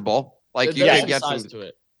sizable. Like you can get size to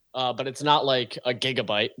it. But it's not like a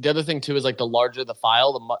gigabyte. The other thing too is like the larger the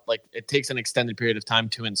file, like it takes an extended period of time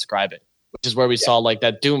to inscribe it, which is where we saw like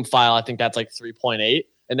that Doom file. I think that's like 3.8,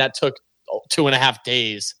 and that took 2.5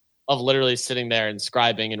 days of literally sitting there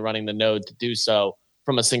inscribing and running the node to do so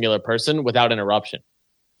from a singular person without interruption.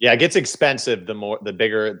 Yeah, it gets expensive the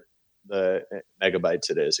bigger megabytes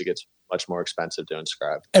it is, it gets much more expensive to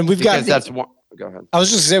inscribe. And we've got that's one. Go ahead. I was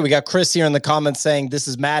just gonna say we got Chris here in the comments saying this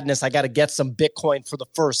is madness. I got to get some Bitcoin for the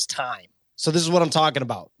first time. So this is what I'm talking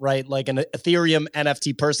about, right? Like an Ethereum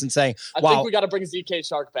NFT person saying, "Wow, I think we got to bring ZK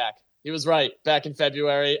Shark back." He was right back in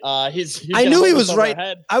February. He's I knew he was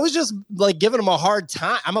right. I was just like giving him a hard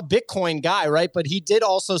time. I'm a Bitcoin guy, right? But he did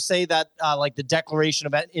also say that like the Declaration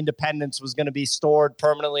of Independence was going to be stored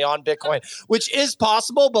permanently on Bitcoin, which is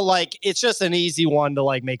possible, but like it's just an easy one to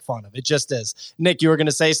like make fun of. It just is. Nick, you were going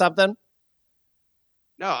to say something?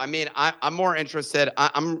 No, I mean, I'm more interested.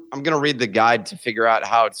 I'm going to read the guide to figure out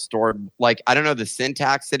how it's stored. Like, I don't know the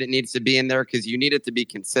syntax that it needs to be in there because you need it to be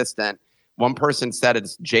consistent. One person said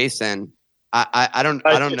it's JSON. I don't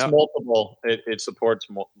know. Multiple. It supports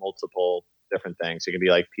multiple different things. It can be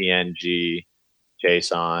like PNG,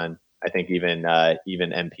 JSON. I think even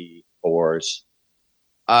MP4s.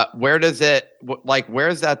 Where does it where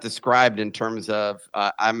is that described in terms of?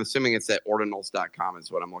 I'm assuming it's at ordinals.com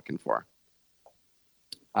is what I'm looking for.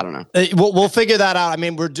 I don't know. We'll figure that out. I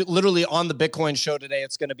mean, we're literally on the Bitcoin show today.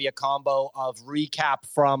 It's going to be a combo of recap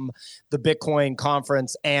from the Bitcoin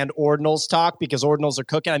conference and Ordinals talk because Ordinals are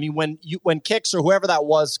cooking. I mean, when Kix or whoever that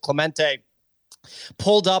was, Clemente,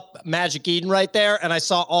 pulled up Magic Eden right there and I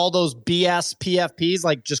saw all those BS PFPs,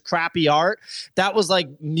 like just crappy art. That was like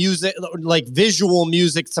music, like visual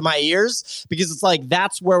music to my ears because it's like,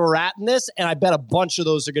 that's where we're at in this. And I bet a bunch of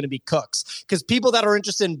those are going to be cooks because people that are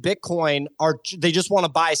interested in Bitcoin they just want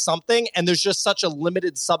to buy something. And there's just such a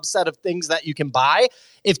limited subset of things that you can buy.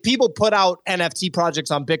 If people put out NFT projects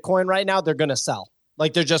on Bitcoin right now, they're going to sell.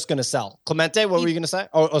 Like they're just going to sell. Clemente, what were you going to say?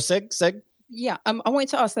 Oh, Sig? Yeah, I wanted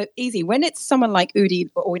to ask that Easy. When it's someone like Udi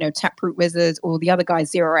or Taproot Wizards or the other guy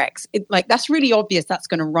 0x, like that's really obvious. That's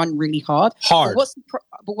going to run really hard. But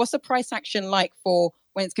what's the price action like for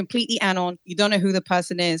when it's completely anon? You don't know who the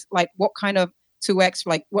person is. Like what kind of 2x?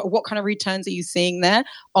 Like what kind of returns are you seeing there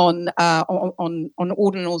on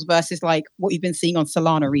ordinals versus like what you've been seeing on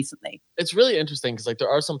Solana recently? It's really interesting because like there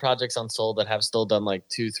are some projects on Sol that have still done like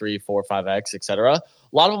 2, 3, 4, 5x, etc. A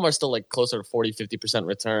lot of them are still like closer to 40-50%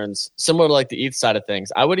 returns, similar to like the ETH side of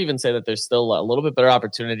things. I would even say that there's still a little bit better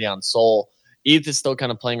opportunity on Sol. ETH is still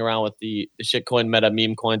kind of playing around with the shitcoin meta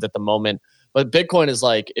meme coins at the moment. But Bitcoin is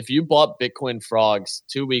like, if you bought Bitcoin frogs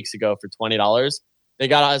 2 weeks ago for $20, they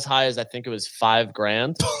got as high as I think it was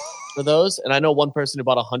 $5,000 for those. And I know one person who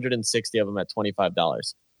bought 160 of them at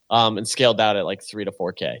 $25 and scaled out at like 3 to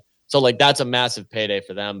 4K. So like that's a massive payday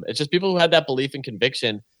for them. It's just people who had that belief and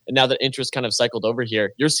conviction. And now that interest kind of cycled over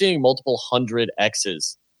here, you're seeing multiple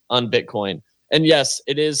 100x's on Bitcoin. And yes,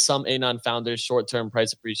 it is some Anon founders short-term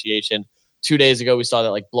price appreciation. 2 days ago, we saw that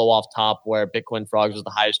like blow off top where Bitcoin Frogs was the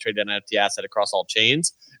highest traded NFT asset across all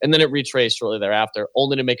chains. And then it retraced shortly thereafter,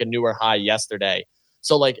 only to make a newer high yesterday.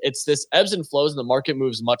 So like it's this ebbs and flows and the market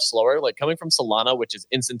moves much slower. Like coming from Solana, which is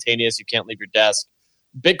instantaneous, you can't leave your desk.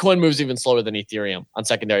 Bitcoin moves even slower than Ethereum on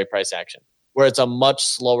secondary price action, where it's a much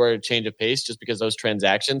slower change of pace just because those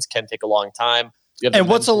transactions can take a long time. And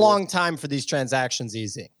what's a long time for these transactions,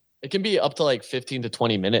 Easy? It can be up to like 15 to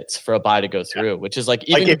 20 minutes for a buy to go through, which is like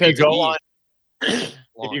even like compared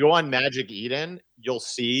if you go on Magic Eden, you'll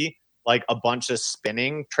see like a bunch of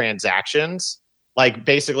spinning transactions. Like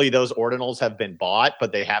basically those ordinals have been bought,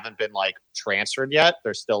 but they haven't been like transferred yet.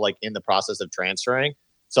 They're still like in the process of transferring.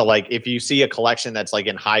 So like if you see a collection that's like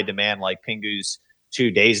in high demand, like Pingu's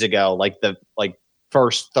 2 days ago, like the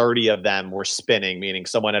first 30 of them were spinning, meaning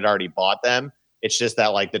someone had already bought them. It's just that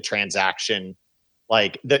like the transaction,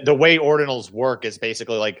 like the way ordinals work is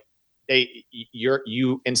basically like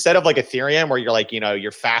you instead of like Ethereum where you're like,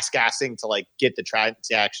 you're fast gassing to like get the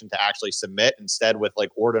transaction to actually submit. Instead with like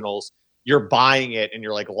ordinals, you're buying it and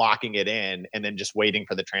you're like locking it in and then just waiting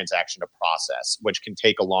for the transaction to process, which can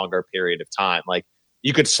take a longer period of time. Like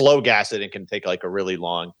you could slow gas it and can take like a really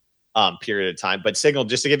long period of time. But Signal,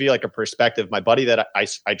 just to give you like a perspective, my buddy that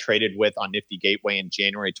I traded with on Nifty Gateway in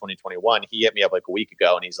January 2021, he hit me up like a week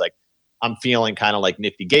ago and he's like, I'm feeling kind of like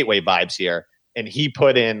Nifty Gateway vibes here. And he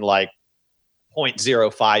put in like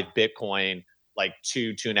 0.05 Bitcoin like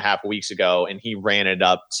 2.5 weeks ago and he ran it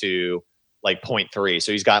up to like 0.3.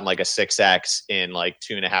 So he's gotten like a 6x in like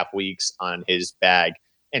 2.5 weeks on his bag.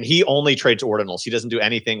 And he only trades ordinals. He doesn't do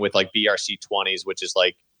anything with like BRC20s, which is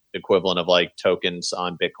like the equivalent of like tokens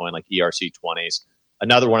on Bitcoin, like ERC20s.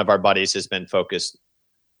 Another one of our buddies has been focused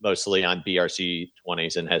mostly on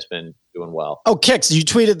BRC20s and has been doing well. Oh, Kix, you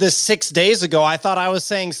tweeted this 6 days ago. I thought I was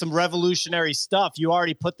saying some revolutionary stuff. You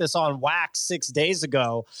already put this on wax 6 days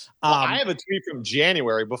ago. Well, I have a tweet from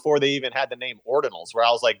January before they even had the name ordinals where I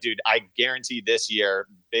was like, dude, I guarantee this year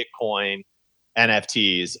Bitcoin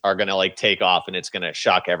NFTs are going to like take off and it's going to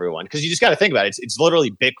shock everyone. Cause you just got to think about it. It's literally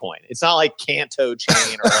Bitcoin. It's not like Canto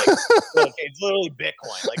chain or like, it's literally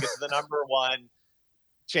Bitcoin. Like it's the number one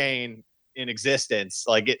chain in existence.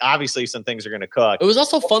 Like it, obviously some things are going to cook. It was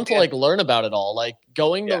also fun to like learn about it all. Like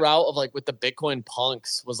going the route of like with the Bitcoin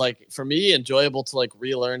punks was like, for me, enjoyable to like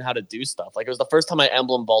relearn how to do stuff. Like it was the first time I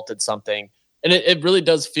emblem vaulted something. And it really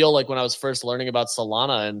does feel like when I was first learning about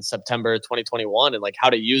Solana in September 2021 and like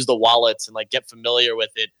how to use the wallets and like get familiar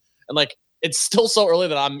with it. And like, it's still so early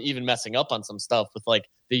that I'm even messing up on some stuff with like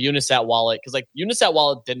the Unisat wallet. Cause like Unisat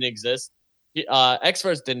wallet didn't exist.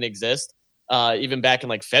 Xverse didn't exist even back in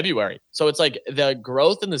like February. So it's like the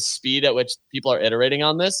growth and the speed at which people are iterating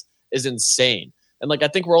on this is insane. And like, I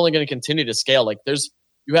think we're only going to continue to scale. Like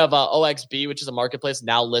you have OXB, which is a marketplace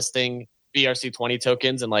now listing BRC20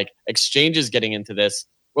 tokens, and like exchanges getting into this,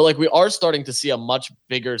 where like we are starting to see a much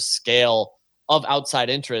bigger scale of outside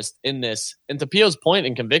interest in this. And to Pio's point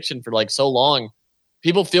and conviction, for like so long,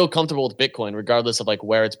 people feel comfortable with Bitcoin regardless of like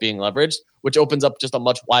where it's being leveraged, which opens up just a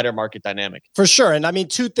much wider market dynamic. For sure. And I mean,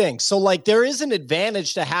 two things. So like there is an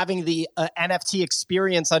advantage to having the NFT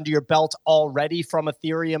experience under your belt already from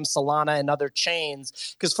Ethereum, Solana, and other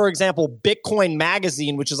chains. Because for example, Bitcoin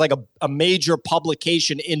Magazine, which is like a major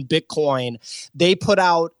publication in Bitcoin, they put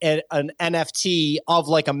out an NFT of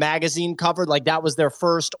like a magazine cover. Like that was their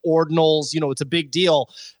first ordinals. You know, it's a big deal.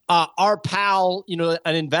 Our pal, you know,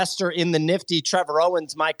 an investor in the Nifty, Trevor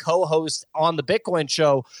Owens, my co-host on the Bitcoin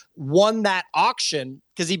show, won that auction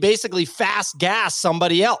because he basically fast gassed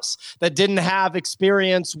somebody else that didn't have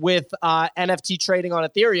experience with NFT trading on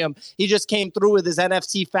Ethereum. He just came through with his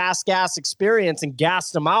NFT fast gas experience and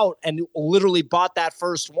gassed them out and literally bought that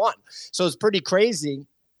first one. So it's pretty crazy.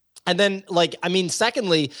 And then, like, I mean,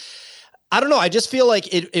 secondly, I don't know. I just feel like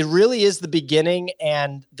it really is the beginning,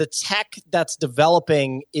 and the tech that's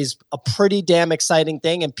developing is a pretty damn exciting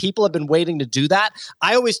thing, and people have been waiting to do that.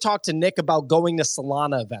 I always talk to Nick about going to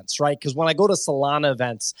Solana events, right? Because when I go to Solana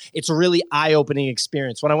events, it's a really eye-opening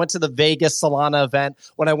experience. When I went to the Vegas Solana event,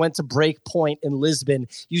 when I went to Breakpoint in Lisbon,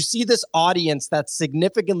 you see this audience that's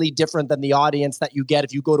significantly different than the audience that you get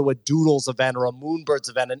if you go to a Doodles event or a Moonbirds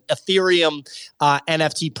event, an Ethereum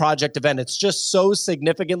NFT project event. It's just so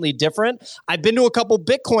significantly different. I've been to a couple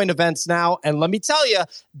Bitcoin events now, and let me tell you,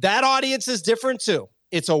 that audience is different too.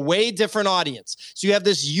 It's a way different audience. So you have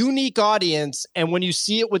this unique audience, and when you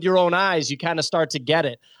see it with your own eyes, you kind of start to get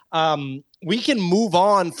it. We can move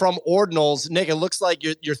on from ordinals. Nick, it looks like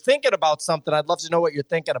you're thinking about something. I'd love to know what you're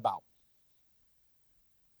thinking about.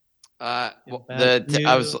 I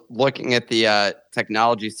was looking at the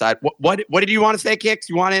technology side. What did you want to say, Kix?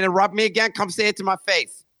 You want to interrupt me again? Come say it to my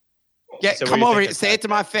face. Come over here. Say it to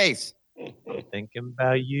my face. Thinking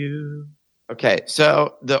about you. Okay,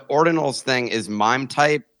 so the ordinals thing is mime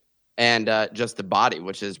type and just the body,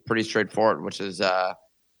 which is pretty straightforward. Which is So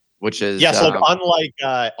unlike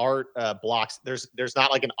art blocks, there's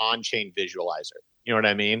not like an on-chain visualizer. You know what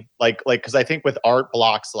I mean? Like because I think with art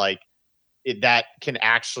blocks, like that can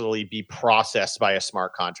actually be processed by a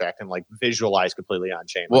smart contract and like visualized completely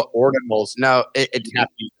on-chain. Well, like ordinals, no, you have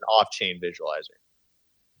to use an off-chain visualizer.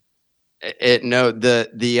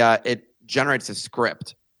 It generates a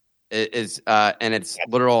script. It is and it's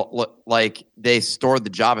literal, like they stored the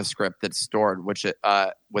JavaScript that's stored, which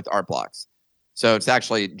with art blocks. So it's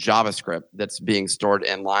actually JavaScript that's being stored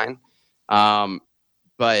inline.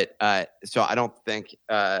 But so I don't think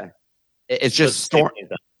it's just stored.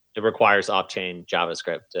 It requires off-chain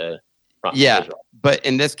JavaScript to process visual. But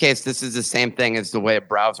in this case, this is the same thing as the way a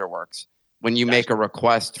browser works. When you make a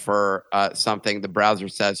request for something, the browser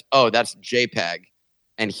says, "Oh, that's JPEG,"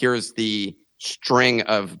 and here's the string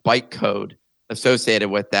of bytecode associated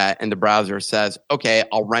with that, and the browser says, "Okay,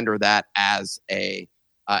 I'll render that as a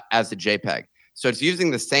JPEG." So it's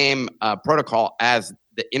using the same protocol as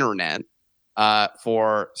the internet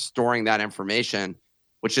for storing that information,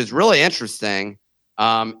 which is really interesting.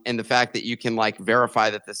 And the fact that you can like verify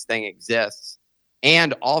that this thing exists,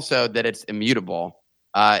 and also that it's immutable,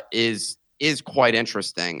 is quite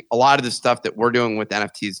interesting. A lot of the stuff that we're doing with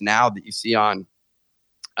NFTs now that you see on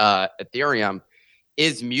Ethereum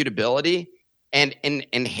is mutability, and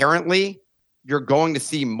inherently you're going to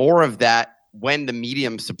see more of that when the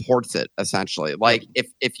medium supports it. Essentially, like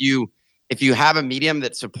if you have a medium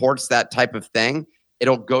that supports that type of thing,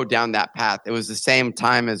 it'll go down that path. It was the same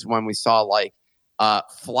time as when we saw like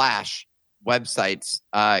Flash websites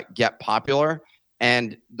get popular.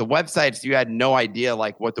 And the websites, you had no idea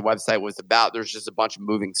like what the website was about. There's just a bunch of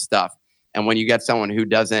moving stuff. And when you get someone who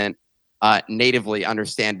doesn't natively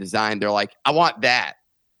understand design, they're like, I want that.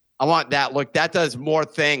 I want that. Look, that does more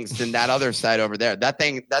things than that other side over there. That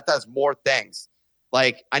does more things.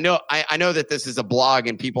 Like I know that this is a blog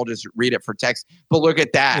and people just read it for text, but look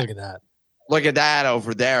at that. Look at that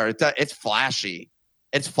over there. It's flashy.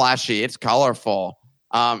 It's flashy. It's colorful.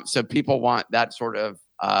 So people want that sort of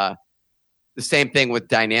the same thing with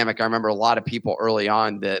dynamic. I remember a lot of people early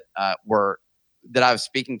on that I was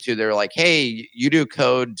speaking to. They're like, "Hey, you do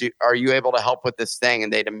code. Are you able to help with this thing?"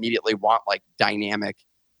 And they'd immediately want like dynamic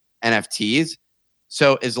NFTs.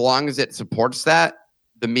 So as long as it supports that,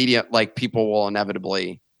 the media, like people will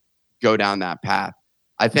inevitably go down that path.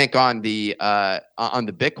 I think on the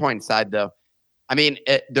Bitcoin side, though, I mean,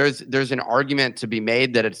 there's an argument to be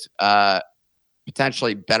made that it's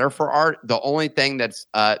potentially better for art. The only thing that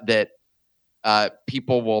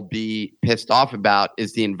people will be pissed off about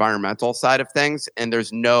is the environmental side of things, and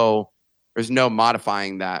there's no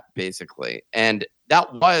modifying that basically. And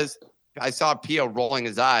I saw Pio rolling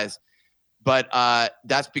his eyes, but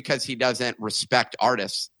that's because he doesn't respect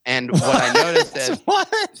artists. And what I noticed is,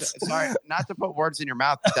 sorry, not to put words in your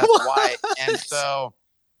mouth, but that's why. And so,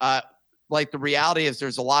 like the reality is,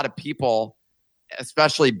 there's a lot of people,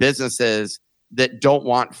 especially businesses, that don't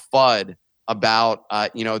want FUD about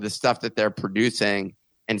the stuff that they're producing,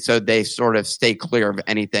 and so they sort of stay clear of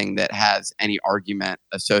anything that has any argument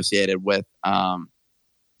associated with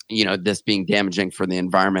this being damaging for the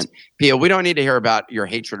environment. Pia, we don't need to hear about your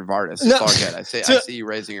hatred of artists. It's all good. I see you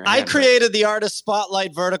raising your hand. I created the artist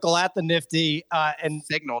spotlight vertical at the Nifty, and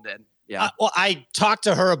Signal did. Yeah. I talked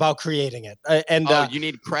to her about creating it, and you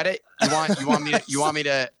need credit. You want me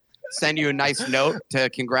to send you a nice note to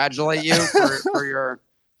congratulate you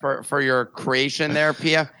for your creation there,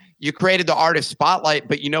 Pia. You created the artist spotlight,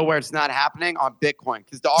 but you know where it's not happening? On Bitcoin,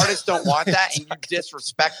 because the artists don't want that, and you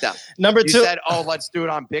disrespect them. You said, "Oh, let's do it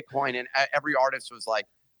on Bitcoin," and every artist was like,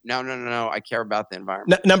 No. I care about the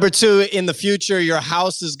environment. Number two, in the future, your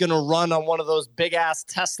house is going to run on one of those big ass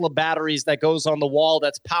Tesla batteries that goes on the wall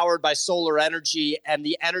that's powered by solar energy, and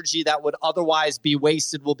the energy that would otherwise be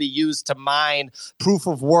wasted will be used to mine proof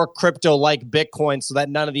of work crypto like Bitcoin, so that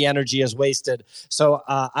none of the energy is wasted. So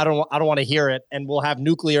I don't want to hear it. And we'll have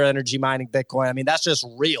nuclear energy mining Bitcoin. I mean, that's just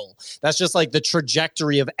real. That's just like the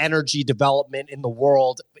trajectory of energy development in the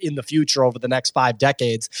world in the future over the next 5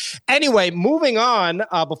 decades. Anyway, moving on.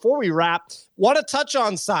 Before we wrap, want to touch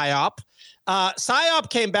on PSYOP. PSYOP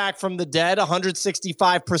came back from the dead,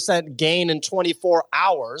 165% gain in 24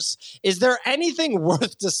 hours. Is there anything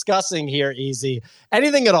worth discussing here, Easy?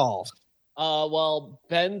 Anything at all? Well,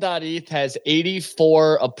 Ben.eth has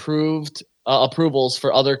 84 approvals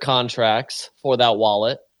for other contracts for that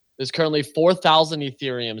wallet. There's currently 4,000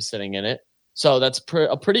 Ethereum sitting in it. So that's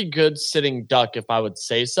a pretty good sitting duck, if I would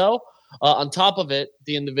say so. On top of it,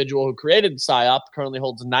 the individual who created PSYOP currently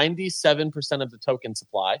holds 97% of the token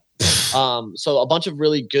supply. So a bunch of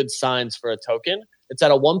really good signs for a token. It's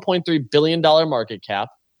at a $1.3 billion market cap.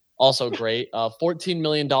 Also great. $14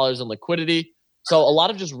 million in liquidity. So a lot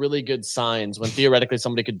of just really good signs when theoretically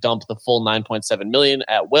somebody could dump the full 9.7 million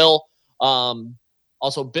at will.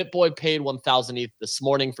 Also, BitBoy paid 1,000 ETH this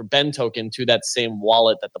morning for Ben token to that same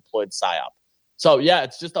wallet that deployed PSYOP. So yeah,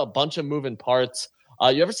 it's just a bunch of moving parts.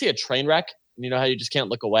 You ever see a train wreck and you know how you just can't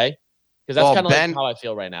look away? Because that's kind of like how I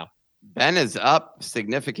feel right now. Ben is up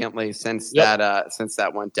significantly since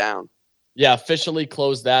that went down. Yeah, officially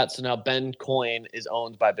closed that. So now Ben coin is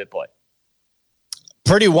owned by BitBoy.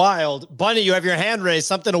 Pretty wild. Bunny, you have your hand raised.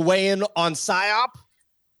 Something to weigh in on PSYOP?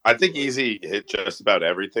 I think Easy hit just about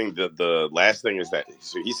everything. The last thing is that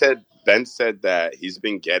Ben said that he's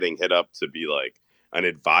been getting hit up to be like an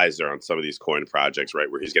advisor on some of these coin projects, right,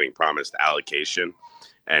 where he's getting promised allocation,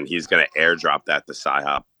 and he's going to airdrop that to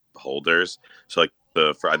PSYOP holders. So like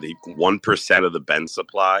I think 1% of the Ben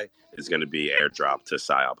supply is going to be airdropped to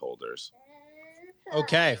PSYOP holders.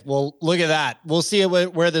 Okay, well, look at that. We'll see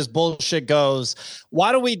where this bullshit goes.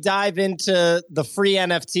 Why don't we dive into the free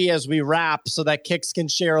NFT as we wrap so that Kix can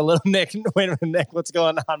share a little? Nick, wait a minute, Nick, what's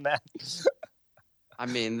going on, man? I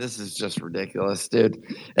mean, this is just ridiculous, dude.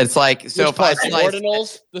 It's like, so if I slice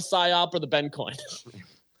Ordinals, the PSYOP, or the Ben coin?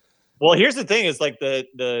 Well, here's the thing: is like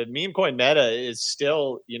the meme coin meta is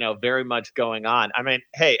still very much going on. I mean,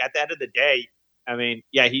 hey, at the end of the day, I mean,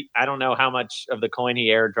 yeah, I don't know how much of the coin he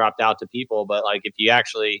airdropped out to people, but like if you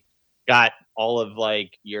actually got all of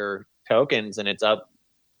like your tokens and it's up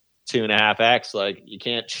 2.5x, like you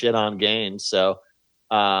can't shit on gains. So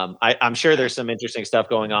I'm sure there's some interesting stuff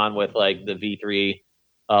going on with like the V3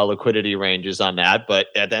 liquidity ranges on that. But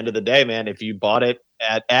at the end of the day, man, if you bought it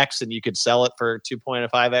at X and you could sell it for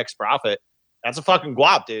 2.5x profit, that's a fucking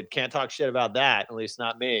guap, dude. Can't talk shit about that. At least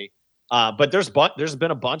not me. But there's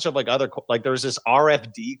been a bunch of like other, like there's this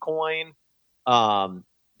RFD coin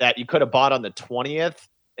that you could have bought on the 20th,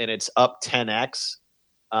 and it's up 10x.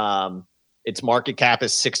 Its market cap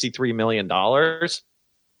is $63 million.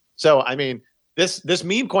 So I mean, this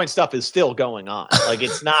meme coin stuff is still going on. Like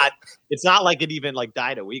it's not like it even like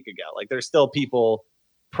died a week ago. Like there's still people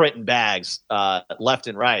printing bags left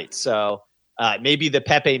and right. So maybe the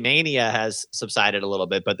Pepe mania has subsided a little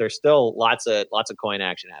bit, but there's still lots of coin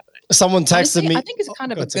action happening. Someone texted me. I think it's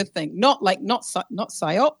kind of a good thing. Not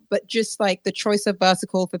psyop, but just like the choice of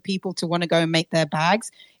vertical for people to want to go and make their bags.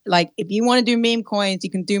 Like if you want to do meme coins, you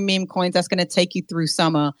can do meme coins. That's going to take you through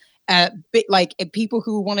summer. Bit like if people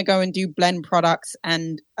who want to go and do blend products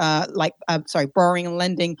and borrowing and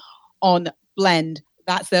lending on blend,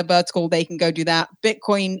 that's their vertical. They can go do that.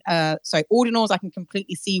 Bitcoin, ordinals, I can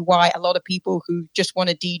completely see why a lot of people who just want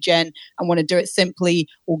to degen and want to do it simply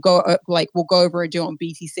will go over and do it on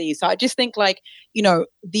BTC. So I just think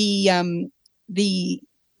the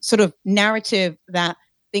sort of narrative that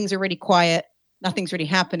things are really quiet, nothing's really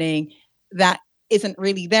happening, that isn't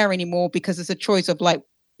really there anymore, because it's a choice of like,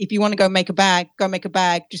 if you want to go make a bag,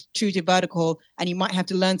 just choose your vertical, and you might have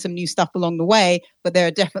to learn some new stuff along the way, but there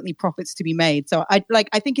are definitely profits to be made. So I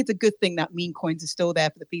think it's a good thing that meme coins are still there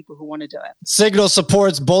for the people who want to do it. Signal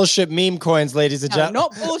supports bullshit meme coins, ladies and gentlemen.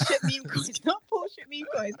 Not bullshit meme coins, not bullshit meme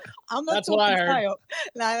coins. I'm not talking style.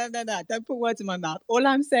 No, don't put words in my mouth. All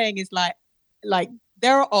I'm saying is like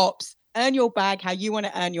there are ops. Earn your bag how you want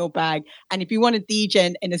to earn your bag. And if you want to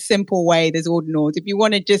degen in a simple way, there's ordinals. If you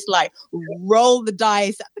want to just like roll the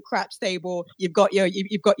dice at the craps table, you've got your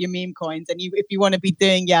meme coins. And if you want to be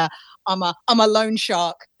doing I'm a loan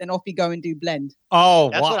shark, then off you go and do blend. Oh,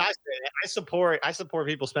 that's what I say. I support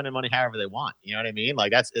people spending money however they want. You know what I mean?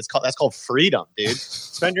 Like that's called freedom, dude.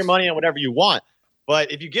 Spend your money on whatever you want.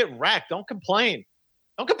 But if you get wrecked, don't complain.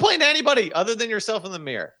 Don't complain to anybody other than yourself in the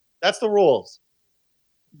mirror. That's the rules.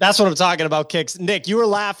 That's what I'm talking about, Kicks. Nick, you were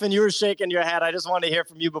laughing. You were shaking your head. I just wanted to hear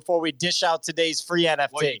from you before we dish out today's free NFT.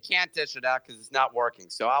 Well, you can't dish it out because it's not working,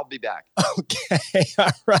 so I'll be back. Okay. All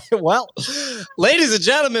right. Well, ladies and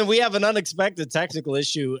gentlemen, we have an unexpected technical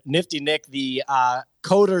issue. Nifty Nick, the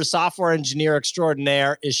coder, software engineer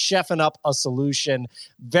extraordinaire, is chefing up a solution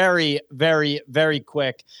very, very, very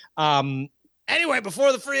quick. Anyway,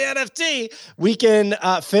 before the free NFT, we can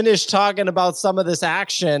finish talking about some of this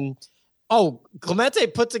action. Oh, Clemente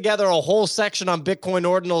put together a whole section on Bitcoin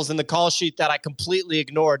ordinals in the call sheet that I completely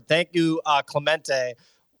ignored. Thank you, Clemente.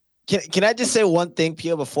 Can I just say one thing,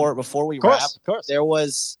 Pio, before we wrap? Of course. There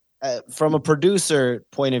was, from a producer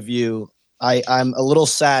point of view, I'm a little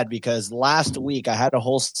sad because last week I had a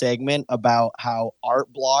whole segment about how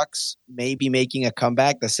art blocks may be making a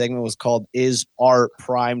comeback. The segment was called "Is Art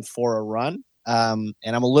Primed for a Run?" And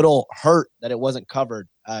I'm a little hurt that it wasn't covered,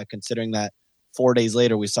 considering that 4 days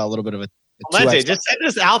later we saw a little bit of a Clemente, just send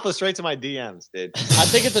this alpha straight to my DMs, dude. I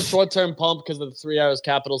think it's a short-term pump because of the 3 hours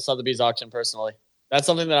capital Sotheby's auction, personally. That's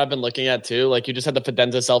something that I've been looking at, too. Like, you just had the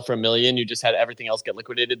Fidenza sell for $1 million. You just had everything else get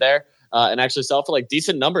liquidated there and actually sell for, like,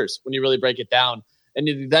 decent numbers when you really break it down. And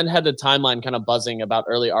you then had the timeline kind of buzzing about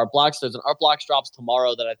early art blocks. There's an art blocks drops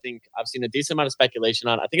tomorrow that I think I've seen a decent amount of speculation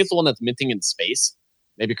on. I think it's the one that's minting in space.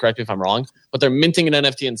 Maybe correct me if I'm wrong. But they're minting an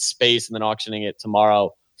NFT in space and then auctioning it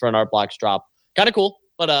tomorrow for an art blocks drop. Kind of cool.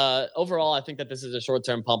 But overall, I think that this is a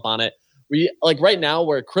short-term pump on it. We like right now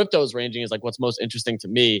where crypto is ranging is like what's most interesting to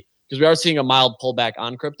me because we are seeing a mild pullback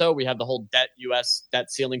on crypto. We have the whole U.S.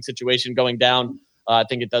 debt ceiling situation going down. I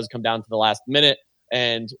think it does come down to the last minute.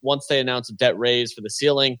 And once they announce a debt raise for the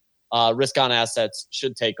ceiling, risk on assets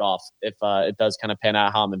should take off if it does kind of pan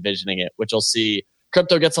out how I'm envisioning it, which you'll see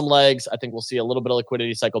crypto get some legs. I think we'll see a little bit of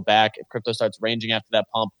liquidity cycle back. If crypto starts ranging after that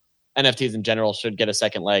pump, NFTs in general should get a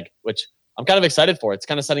second leg, which I'm kind of excited for. It's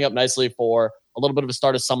kind of setting up nicely for a little bit of a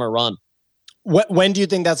start of summer run. When do you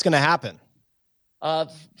think that's going to happen?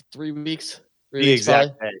 3 weeks. The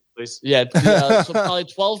exact day, please. Yeah, so probably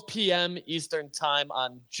 12 p.m. Eastern time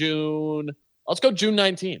on June. Let's go June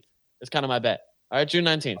 19th. It's kind of my bet. All right, June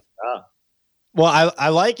 19th. Well, I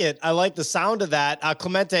like it. I like the sound of that.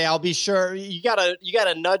 Clemente, I'll be sure you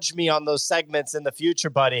gotta nudge me on those segments in the future,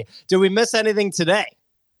 buddy. Did we miss anything today?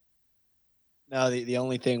 No, the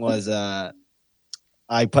only thing was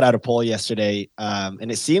I put out a poll yesterday, and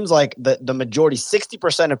it seems like the majority,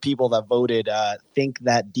 60% of people that voted think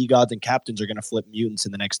that D-Gods and Captains are going to flip mutants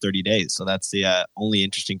in the next 30 days. So that's the only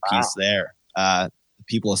interesting piece there.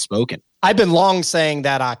 People have spoken. I've been long saying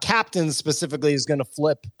that Captains specifically is going to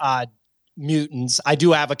flip mutants. I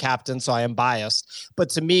do have a Captain, so I am biased. But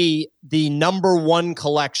to me, the number one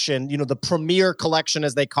collection, the premier collection,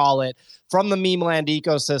 as they call it, from the Meme Land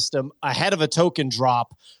ecosystem, ahead of a token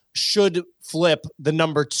drop, should flip the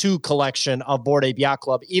number 2 collection of Bored Ape Yacht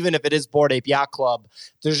Club, even if it is Bored Ape Yacht Club.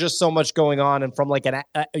 There's just so much going on, and from like an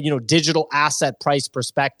digital asset price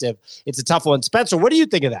perspective, it's a tough one. Spencer, what do you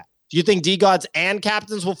think of that? Do you think D-Gods and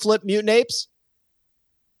Captains will flip Mutant Apes?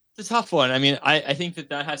 It's a tough one. I mean, I think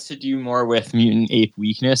that has to do more with Mutant Ape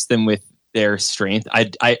weakness than with their strength.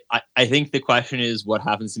 I think the question is what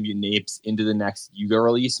happens to Mutant Apes into the next Yuga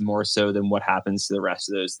release more so than what happens to the rest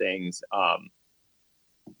of those things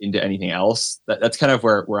into anything else. That's kind of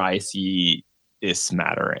where I see this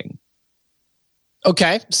mattering.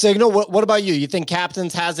 Okay. Signal, what about you? You think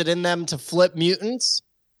Captains has it in them to flip mutants?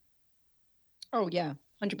 Oh yeah,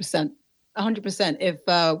 100%. 100%.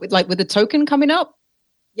 If with the token coming up,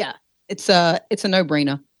 yeah, it's a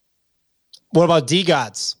no-brainer. What about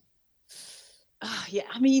D-Gods? Yeah,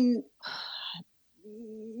 I mean,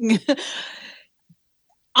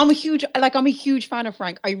 I'm a huge fan of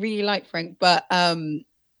Frank. I really like Frank, but I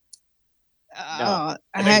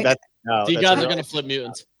think D-Gods are going to flip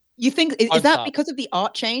mutants. You think is that because of the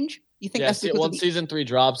art change? You think that's because once season 3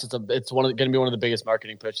 drops, it's going to be one of the biggest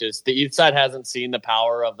marketing pushes. The ETH side hasn't seen the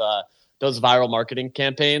power of those viral marketing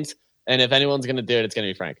campampagns. And if anyone's going to do it, it's going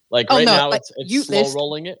to be Frank. Now, it's slow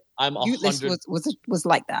rolling it. I'm 100. Was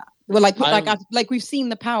like that. Well, like we've seen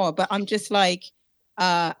the power, but I'm just like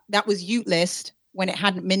that was Ute List when it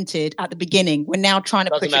hadn't minted at the beginning. We're now trying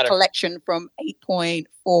to push a collection from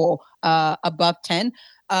 8.4 above 10.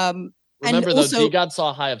 Remember though, D-God saw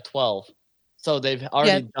a high of 12, so they've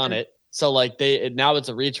already done it. So now it's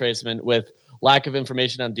a retracement with lack of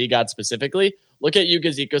information on D-God specifically. Look at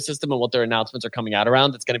Yuga's ecosystem and what their announcements are coming out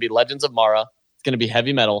around. It's going to be Legends of Mara. It's going to be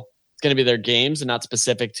heavy metal. It's going to be their games and not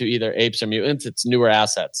specific to either apes or mutants. It's newer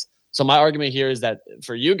assets. So my argument here is that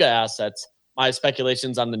for Yuga assets, my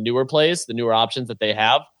speculations on the newer plays, the newer options that they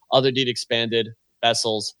have, Other Deed Expanded,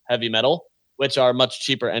 Vessels, Heavy Metal, which are much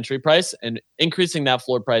cheaper entry price, and increasing that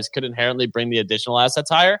floor price could inherently bring the additional assets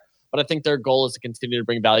higher. But I think their goal is to continue to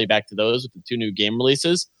bring value back to those with the 2 new game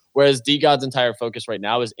releases. Whereas D-God's entire focus right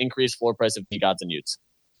now is increased floor price of D-Gods and Utes.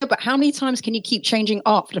 Yeah, but how many times can you keep changing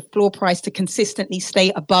art for the floor price to consistently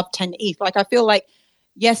stay above 10 ETH? Like, I feel like,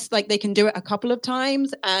 yes, like they can do it a couple of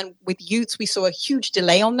times. And with Utes, we saw a huge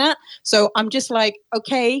delay on that. So I'm just like,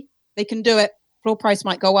 okay, they can do it. Floor price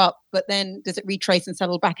might go up, but then does it retrace and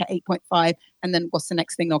settle back at 8.5? And then what's the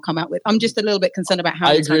next thing they'll come out with? I'm just a little bit concerned about how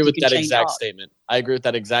I agree with that exact statement. I agree with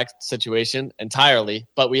that exact situation entirely,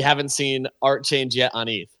 but we haven't seen art change yet on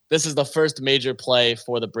ETH. This is the first major play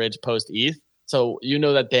for the bridge post ETH. So you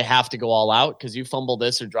know that they have to go all out because you fumble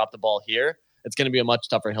this or drop the ball here. It's going to be a much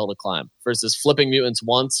tougher hill to climb versus flipping mutants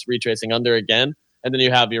once, retracing under again, and then you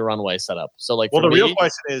have your runway set up. So the real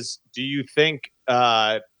question is, do you think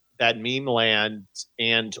that Meme Land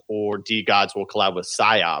and or D-Gods will collab with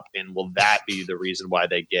PsyOp, and will that be the reason why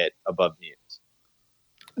they get above mutants?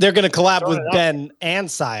 They're going to collab with Ben and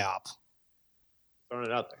PsyOp. Throwing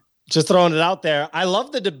it out there. Just throwing it out there. I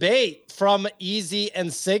love the debate from Easy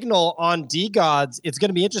and Signal on D-Gods. It's going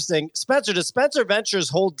to be interesting. Spencer, does Spencer Ventures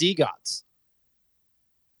hold D-Gods?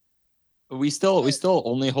 We still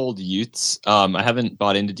only hold Utes. I haven't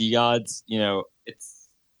bought into D-Gods. It's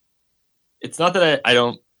not that I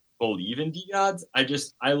don't believe in D-Gods. I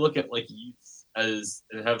look at Utes as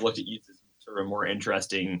sort of a more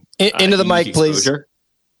interesting into the mic, exposure.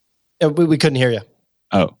 Please. We couldn't hear you.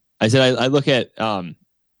 Oh, I said I look at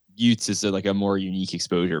Utes as a more unique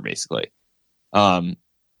exposure, basically.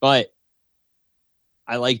 But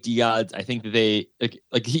I like D-Gods. I think that they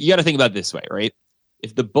you got to think about it this way, right?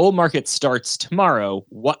 If the bull market starts tomorrow,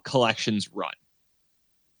 what collections run?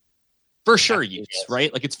 For sure, Utes, right?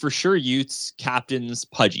 It's for sure Utes, Captains,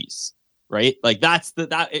 Pudgies, right? But I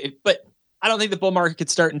don't think the bull market could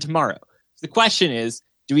start in tomorrow. So the question is,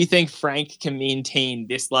 do we think Frank can maintain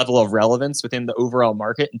this level of relevance within the overall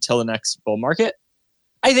market until the next bull market?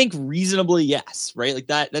 I think reasonably yes, right?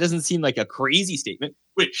 That doesn't seem like a crazy statement.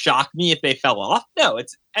 Would it shock me if they fell off? No,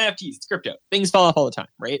 it's NFTs, it's crypto. Things fall off all the time,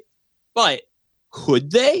 right? But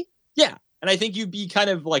could they? Yeah. And I think you'd be kind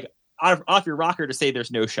of off your rocker to say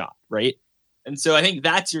there's no shot, right? And so I think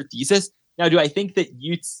that's your thesis. Now, do I think that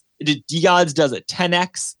D-Gods does a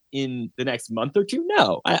 10x in the next month or two?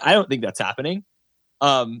 No, I don't think that's happening.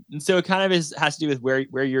 And so it kind of has to do with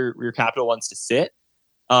where your capital wants to sit.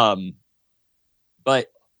 But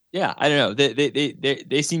yeah, I don't know.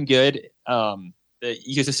 They seem good. The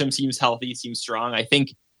ecosystem seems healthy, seems strong. I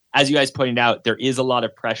think, as you guys pointed out, there is a lot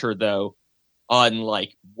of pressure though on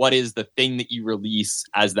what is the thing that you release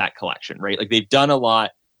as that collection, right? They've done a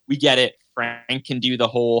lot. We get it. Frank can do the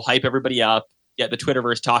whole hype everybody up, get the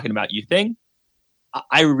Twitterverse talking about you thing.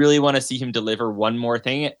 I really want to see him deliver one more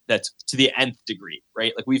thing that's to the nth degree,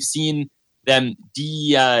 right? Like we've seen them.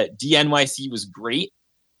 DNYC was great,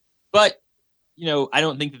 but I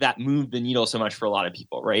don't think that moved the needle so much for a lot of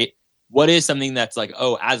people, right? What is something that's like,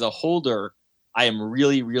 oh, as a holder, I am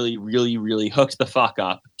really, really, really, really hooked the fuck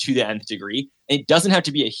up to the nth degree. And it doesn't have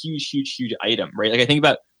to be a huge, huge, huge item, right? Like I think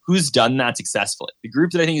about who's done that successfully. The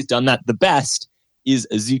group that I think has done that the best is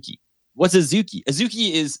Azuki. What's Azuki?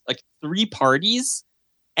 Azuki is like 3 parties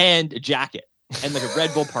and a jacket and like a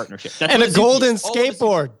Red Bull partnership. That's and a Azuki golden is.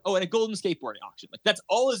 skateboard. Oh, and a golden skateboard auction. Like that's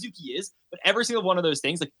all Azuki is. But every single one of those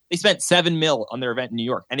things, like they spent $7 million on their event in New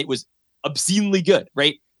York, and it was obscenely good,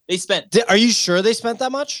 right? They spent. Are you sure they spent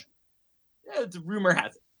that much? Yeah, the rumor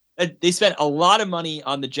has it. They spent a lot of money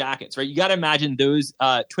on the jackets, right? You got to imagine those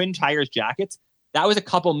Twin Tigers jackets. That was a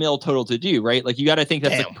couple mil total to do, right? Like you got to think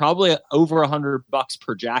that's like probably over $100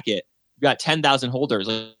 per jacket. You got 10,000 holders.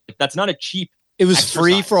 Like that's not a cheap. It was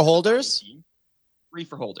free for holders. Free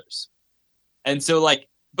for holders, and so like,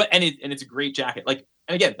 and it's a great jacket. Like,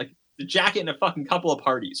 and again, like the jacket in a fucking couple of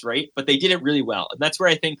parties, right? But they did it really well, and that's where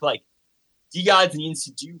I think like D-Gods needs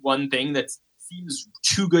to do one thing that seems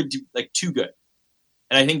too good, too good.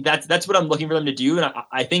 And I think that's what I'm looking for them to do, and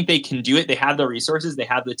I think they can do it. They have the resources, they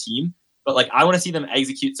have the team, but like I want to see them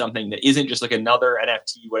execute something that isn't just like another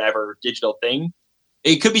NFT, whatever digital thing.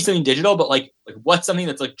 It could be something digital, but like what's something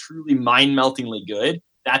that's like truly mind-meltingly good?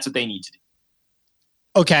 That's what they need to do.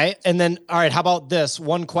 Okay. And then, all right, how about this?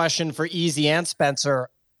 One question for Easy and Spencer.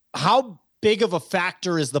 How big of a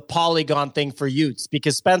factor is the Polygon thing for Utes?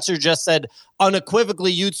 Because Spencer just said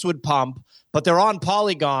unequivocally Utes would pump, but they're on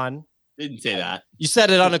Polygon. Didn't say that. You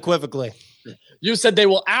said it unequivocally. You said they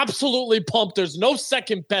will absolutely pump. There's no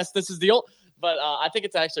second best. This is the old, but I think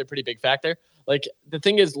it's actually a pretty big factor. Like the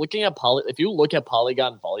thing is, looking at if you look at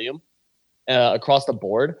Polygon volume across the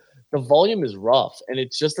board, the volume is rough, and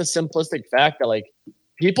it's just a simplistic fact that like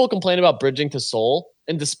people complain about bridging to Sol,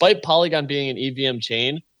 and despite Polygon being an EVM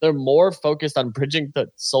chain, they're more focused on bridging to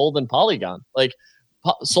Sol than Polygon. Like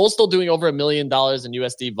Sol's still doing over $1 million in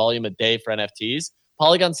USD volume a day for NFTs.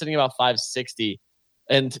 Polygon's sitting about 560,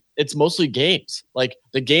 and it's mostly games. Like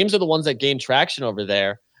the games are the ones that gain traction over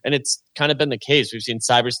there, and it's kind of been the case. We've seen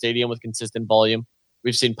Cyber Stadium with consistent volume.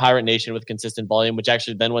 We've seen Pirate Nation with consistent volume, which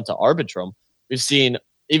actually then went to Arbitrum. We've seen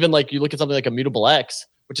even like you look at something like Immutable X,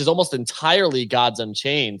 which is almost entirely Gods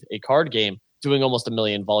Unchained, a card game, doing almost 1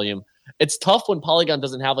 million volume. It's tough when Polygon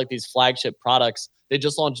doesn't have like these flagship products. They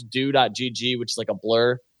just launched do.gg, which is like a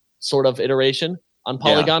Blur sort of iteration on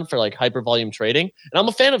Polygon for like hyper volume trading. And I'm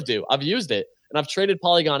a fan of Do. I've used it, and I've traded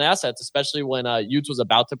Polygon assets, especially when Utes was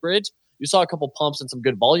about to bridge. You saw a couple pumps and some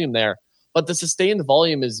good volume there, but the sustained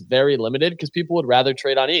volume is very limited because people would rather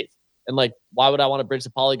trade on ETH. And like, why would I want to bridge to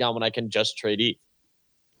Polygon when I can just trade ETH?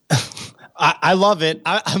 I love it.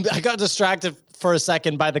 I got distracted for a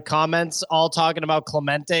second by the comments all talking about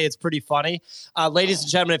Clemente. It's pretty funny. Ladies and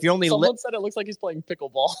gentlemen, if you're only... Someone said it looks like he's playing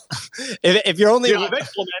pickleball. if you're only... Dude, I bet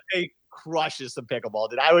Clemente crushes some pickleball.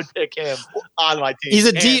 Dude, I would pick him on my team.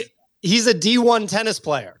 He's a D1 tennis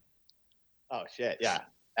player. Oh, shit. Yeah.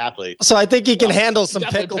 Athlete. So I think he can handle some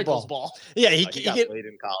pickleball. Yeah, he got played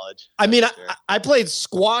in college. I mean, sure. I played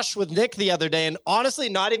squash with Nick the other day, and honestly,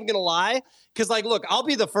 not even gonna lie, because like, look, I'll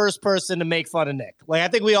be the first person to make fun of Nick. Like, I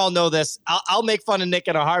think we all know this. I'll make fun of Nick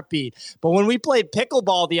in a heartbeat. But when we played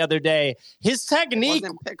pickleball the other day, his technique.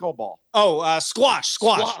 It wasn't pickleball. Oh,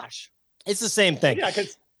 squash. It's the same thing. Yeah,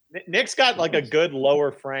 because Nick's got like a good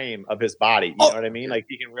lower frame of his body. You know what I mean? Like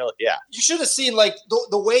he can really, You should have seen like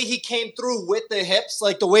the way he came through with the hips,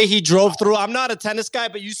 like the way he drove through. I'm not a tennis guy,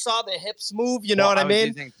 but you saw the hips move. You know what I mean? I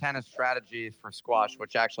was using tennis strategies for squash,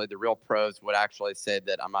 which actually the real pros would actually say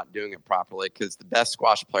that I'm not doing it properly because the best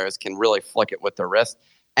squash players can really flick it with their wrist.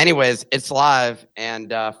 Anyways, it's live, and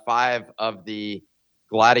 5 of the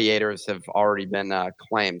gladiators have already been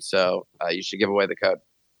claimed. So you should give away the code.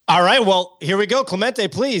 All right, well, here we go. Clemente,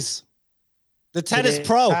 please. The tennis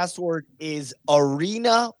pro. Password is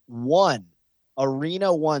Arena1.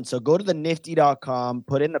 Arena1. So go to the nifty.com,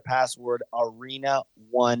 put in the password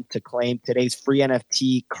Arena1 to claim today's free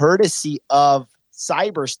NFT courtesy of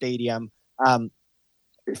Cyber Stadium.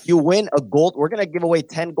 If you win a gold, we're going to give away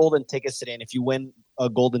 10 golden tickets today. And if you win a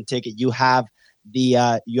golden ticket, you have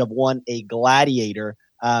won a gladiator.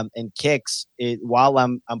 And Kicks, while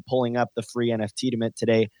I'm pulling up the free NFT to mint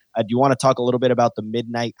today, do you want to talk a little bit about the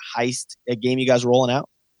Midnight Heist game you guys are rolling out?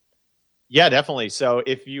 Yeah, definitely. So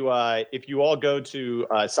if you all go to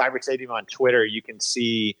Cyber Stadium on Twitter, you can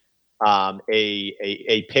see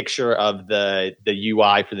a picture of the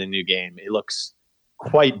UI for the new game. It looks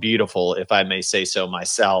quite beautiful, if I may say so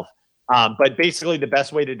myself. But basically, the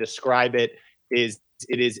best way to describe it is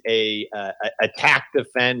it is a attack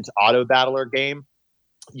defend auto battler game.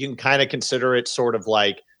 You can kind of consider it sort of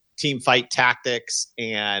like team fight tactics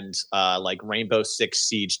and like Rainbow Six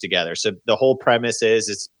Siege together. So the whole premise is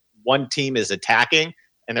it's one team is attacking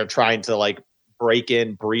and they're trying to like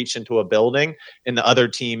breach into a building, and the other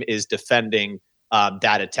team is defending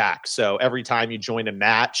that attack. So every time you join a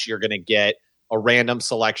match, you're going to get a random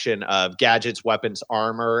selection of gadgets, weapons,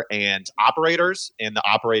 armor, and operators. And the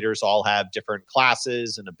operators all have different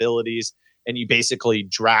classes and abilities. And you basically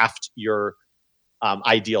draft your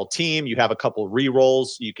ideal team. You have a couple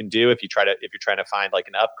re-rolls you can do if you're trying to find like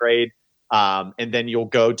an upgrade. And then you'll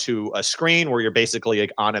go to a screen where you're basically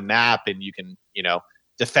like on a map, and you can,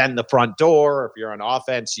 defend the front door. If you're on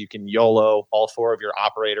offense, you can YOLO all four of your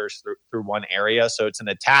operators through one area. So it's an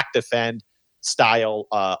attack defend style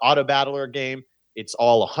auto battler game. It's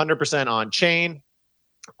all 100% on chain.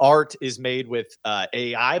 Art is made with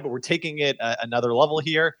AI, but we're taking it another level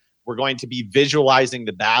here. We're going to be visualizing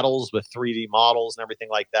the battles with 3D models and everything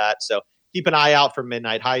like that. So keep an eye out for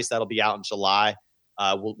Midnight Heist. That'll be out in July.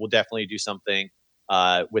 We'll definitely do something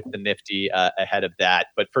with the Nifty ahead of that.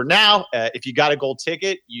 But for now, if you got a gold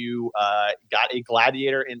ticket, you got a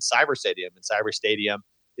Gladiator in Cyber Stadium. And Cyber Stadium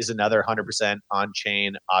is another 100%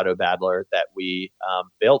 on-chain auto battler that we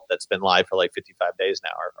built that's been live for like 55 days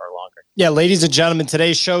now or longer. Yeah, ladies and gentlemen,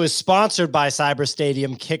 today's show is sponsored by Cyber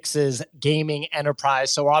Stadium, Kix's gaming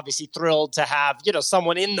enterprise. So we're obviously thrilled to have,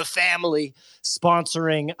 someone in the family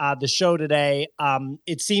sponsoring the show today.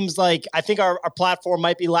 It seems like I think our platform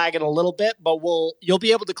might be lagging a little bit, but you'll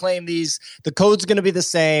be able to claim these. The code's going to be the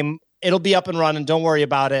same. It'll be up and running. Don't worry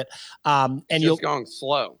about it. And you're going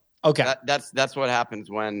slow. Okay. That's what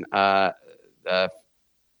happens when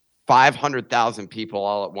 500,000 people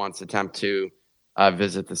all at once attempt to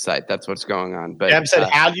visit the site. That's what's going on. But Em said,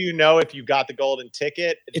 how do you know if you got the golden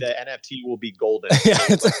ticket? The NFT will be golden.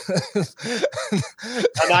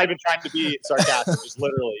 I'm not even trying to be sarcastic. Just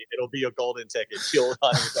literally, it'll be a golden ticket. You'll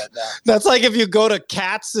 100% know. That's like if you go to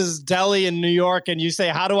Katz's Deli in New York and you say,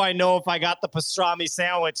 how do I know if I got the pastrami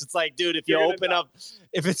sandwich? It's like, dude, if you open up,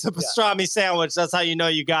 if it's a pastrami sandwich, that's how you know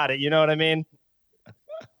you got it. You know what I mean?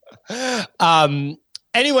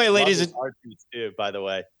 Anyway, ladies and art piece too, by the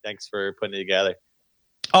way, thanks for putting it together.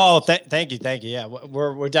 Oh, thank you. Yeah,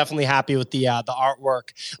 we're definitely happy with the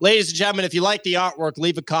artwork, ladies and gentlemen. If you like the artwork,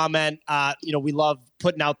 leave a comment. We love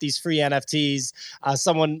putting out these free NFTs.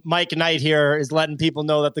 Mike Knight here is letting people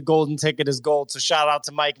know that the golden ticket is gold. So shout out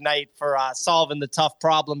to Mike Knight for solving the tough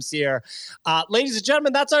problems here. Ladies and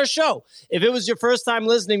gentlemen, that's our show. If it was your first time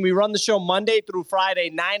listening, we run the show Monday through Friday,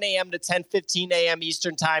 9 a.m. to 10:15 a.m.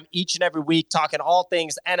 Eastern time, each and every week, talking all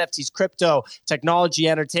things NFTs, crypto, technology,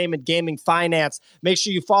 entertainment, gaming, finance. Make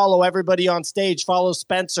sure you follow everybody on stage. Follow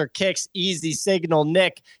Spencer, Kix, Easy, Signal,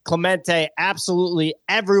 Nick, Clemente, absolutely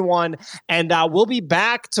everyone. And we'll be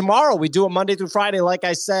back tomorrow. We do it Monday through Friday, like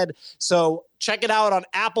I said. So check it out on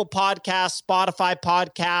Apple Podcasts, Spotify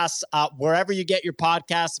Podcasts, wherever you get your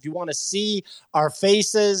podcasts. If you want to see our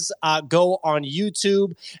faces, go on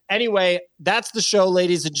YouTube. Anyway, that's the show,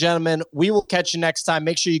 ladies and gentlemen. We will catch you next time.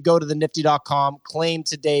 Make sure you go to thenifty.com, claim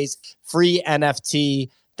today's free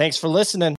NFT. Thanks for listening.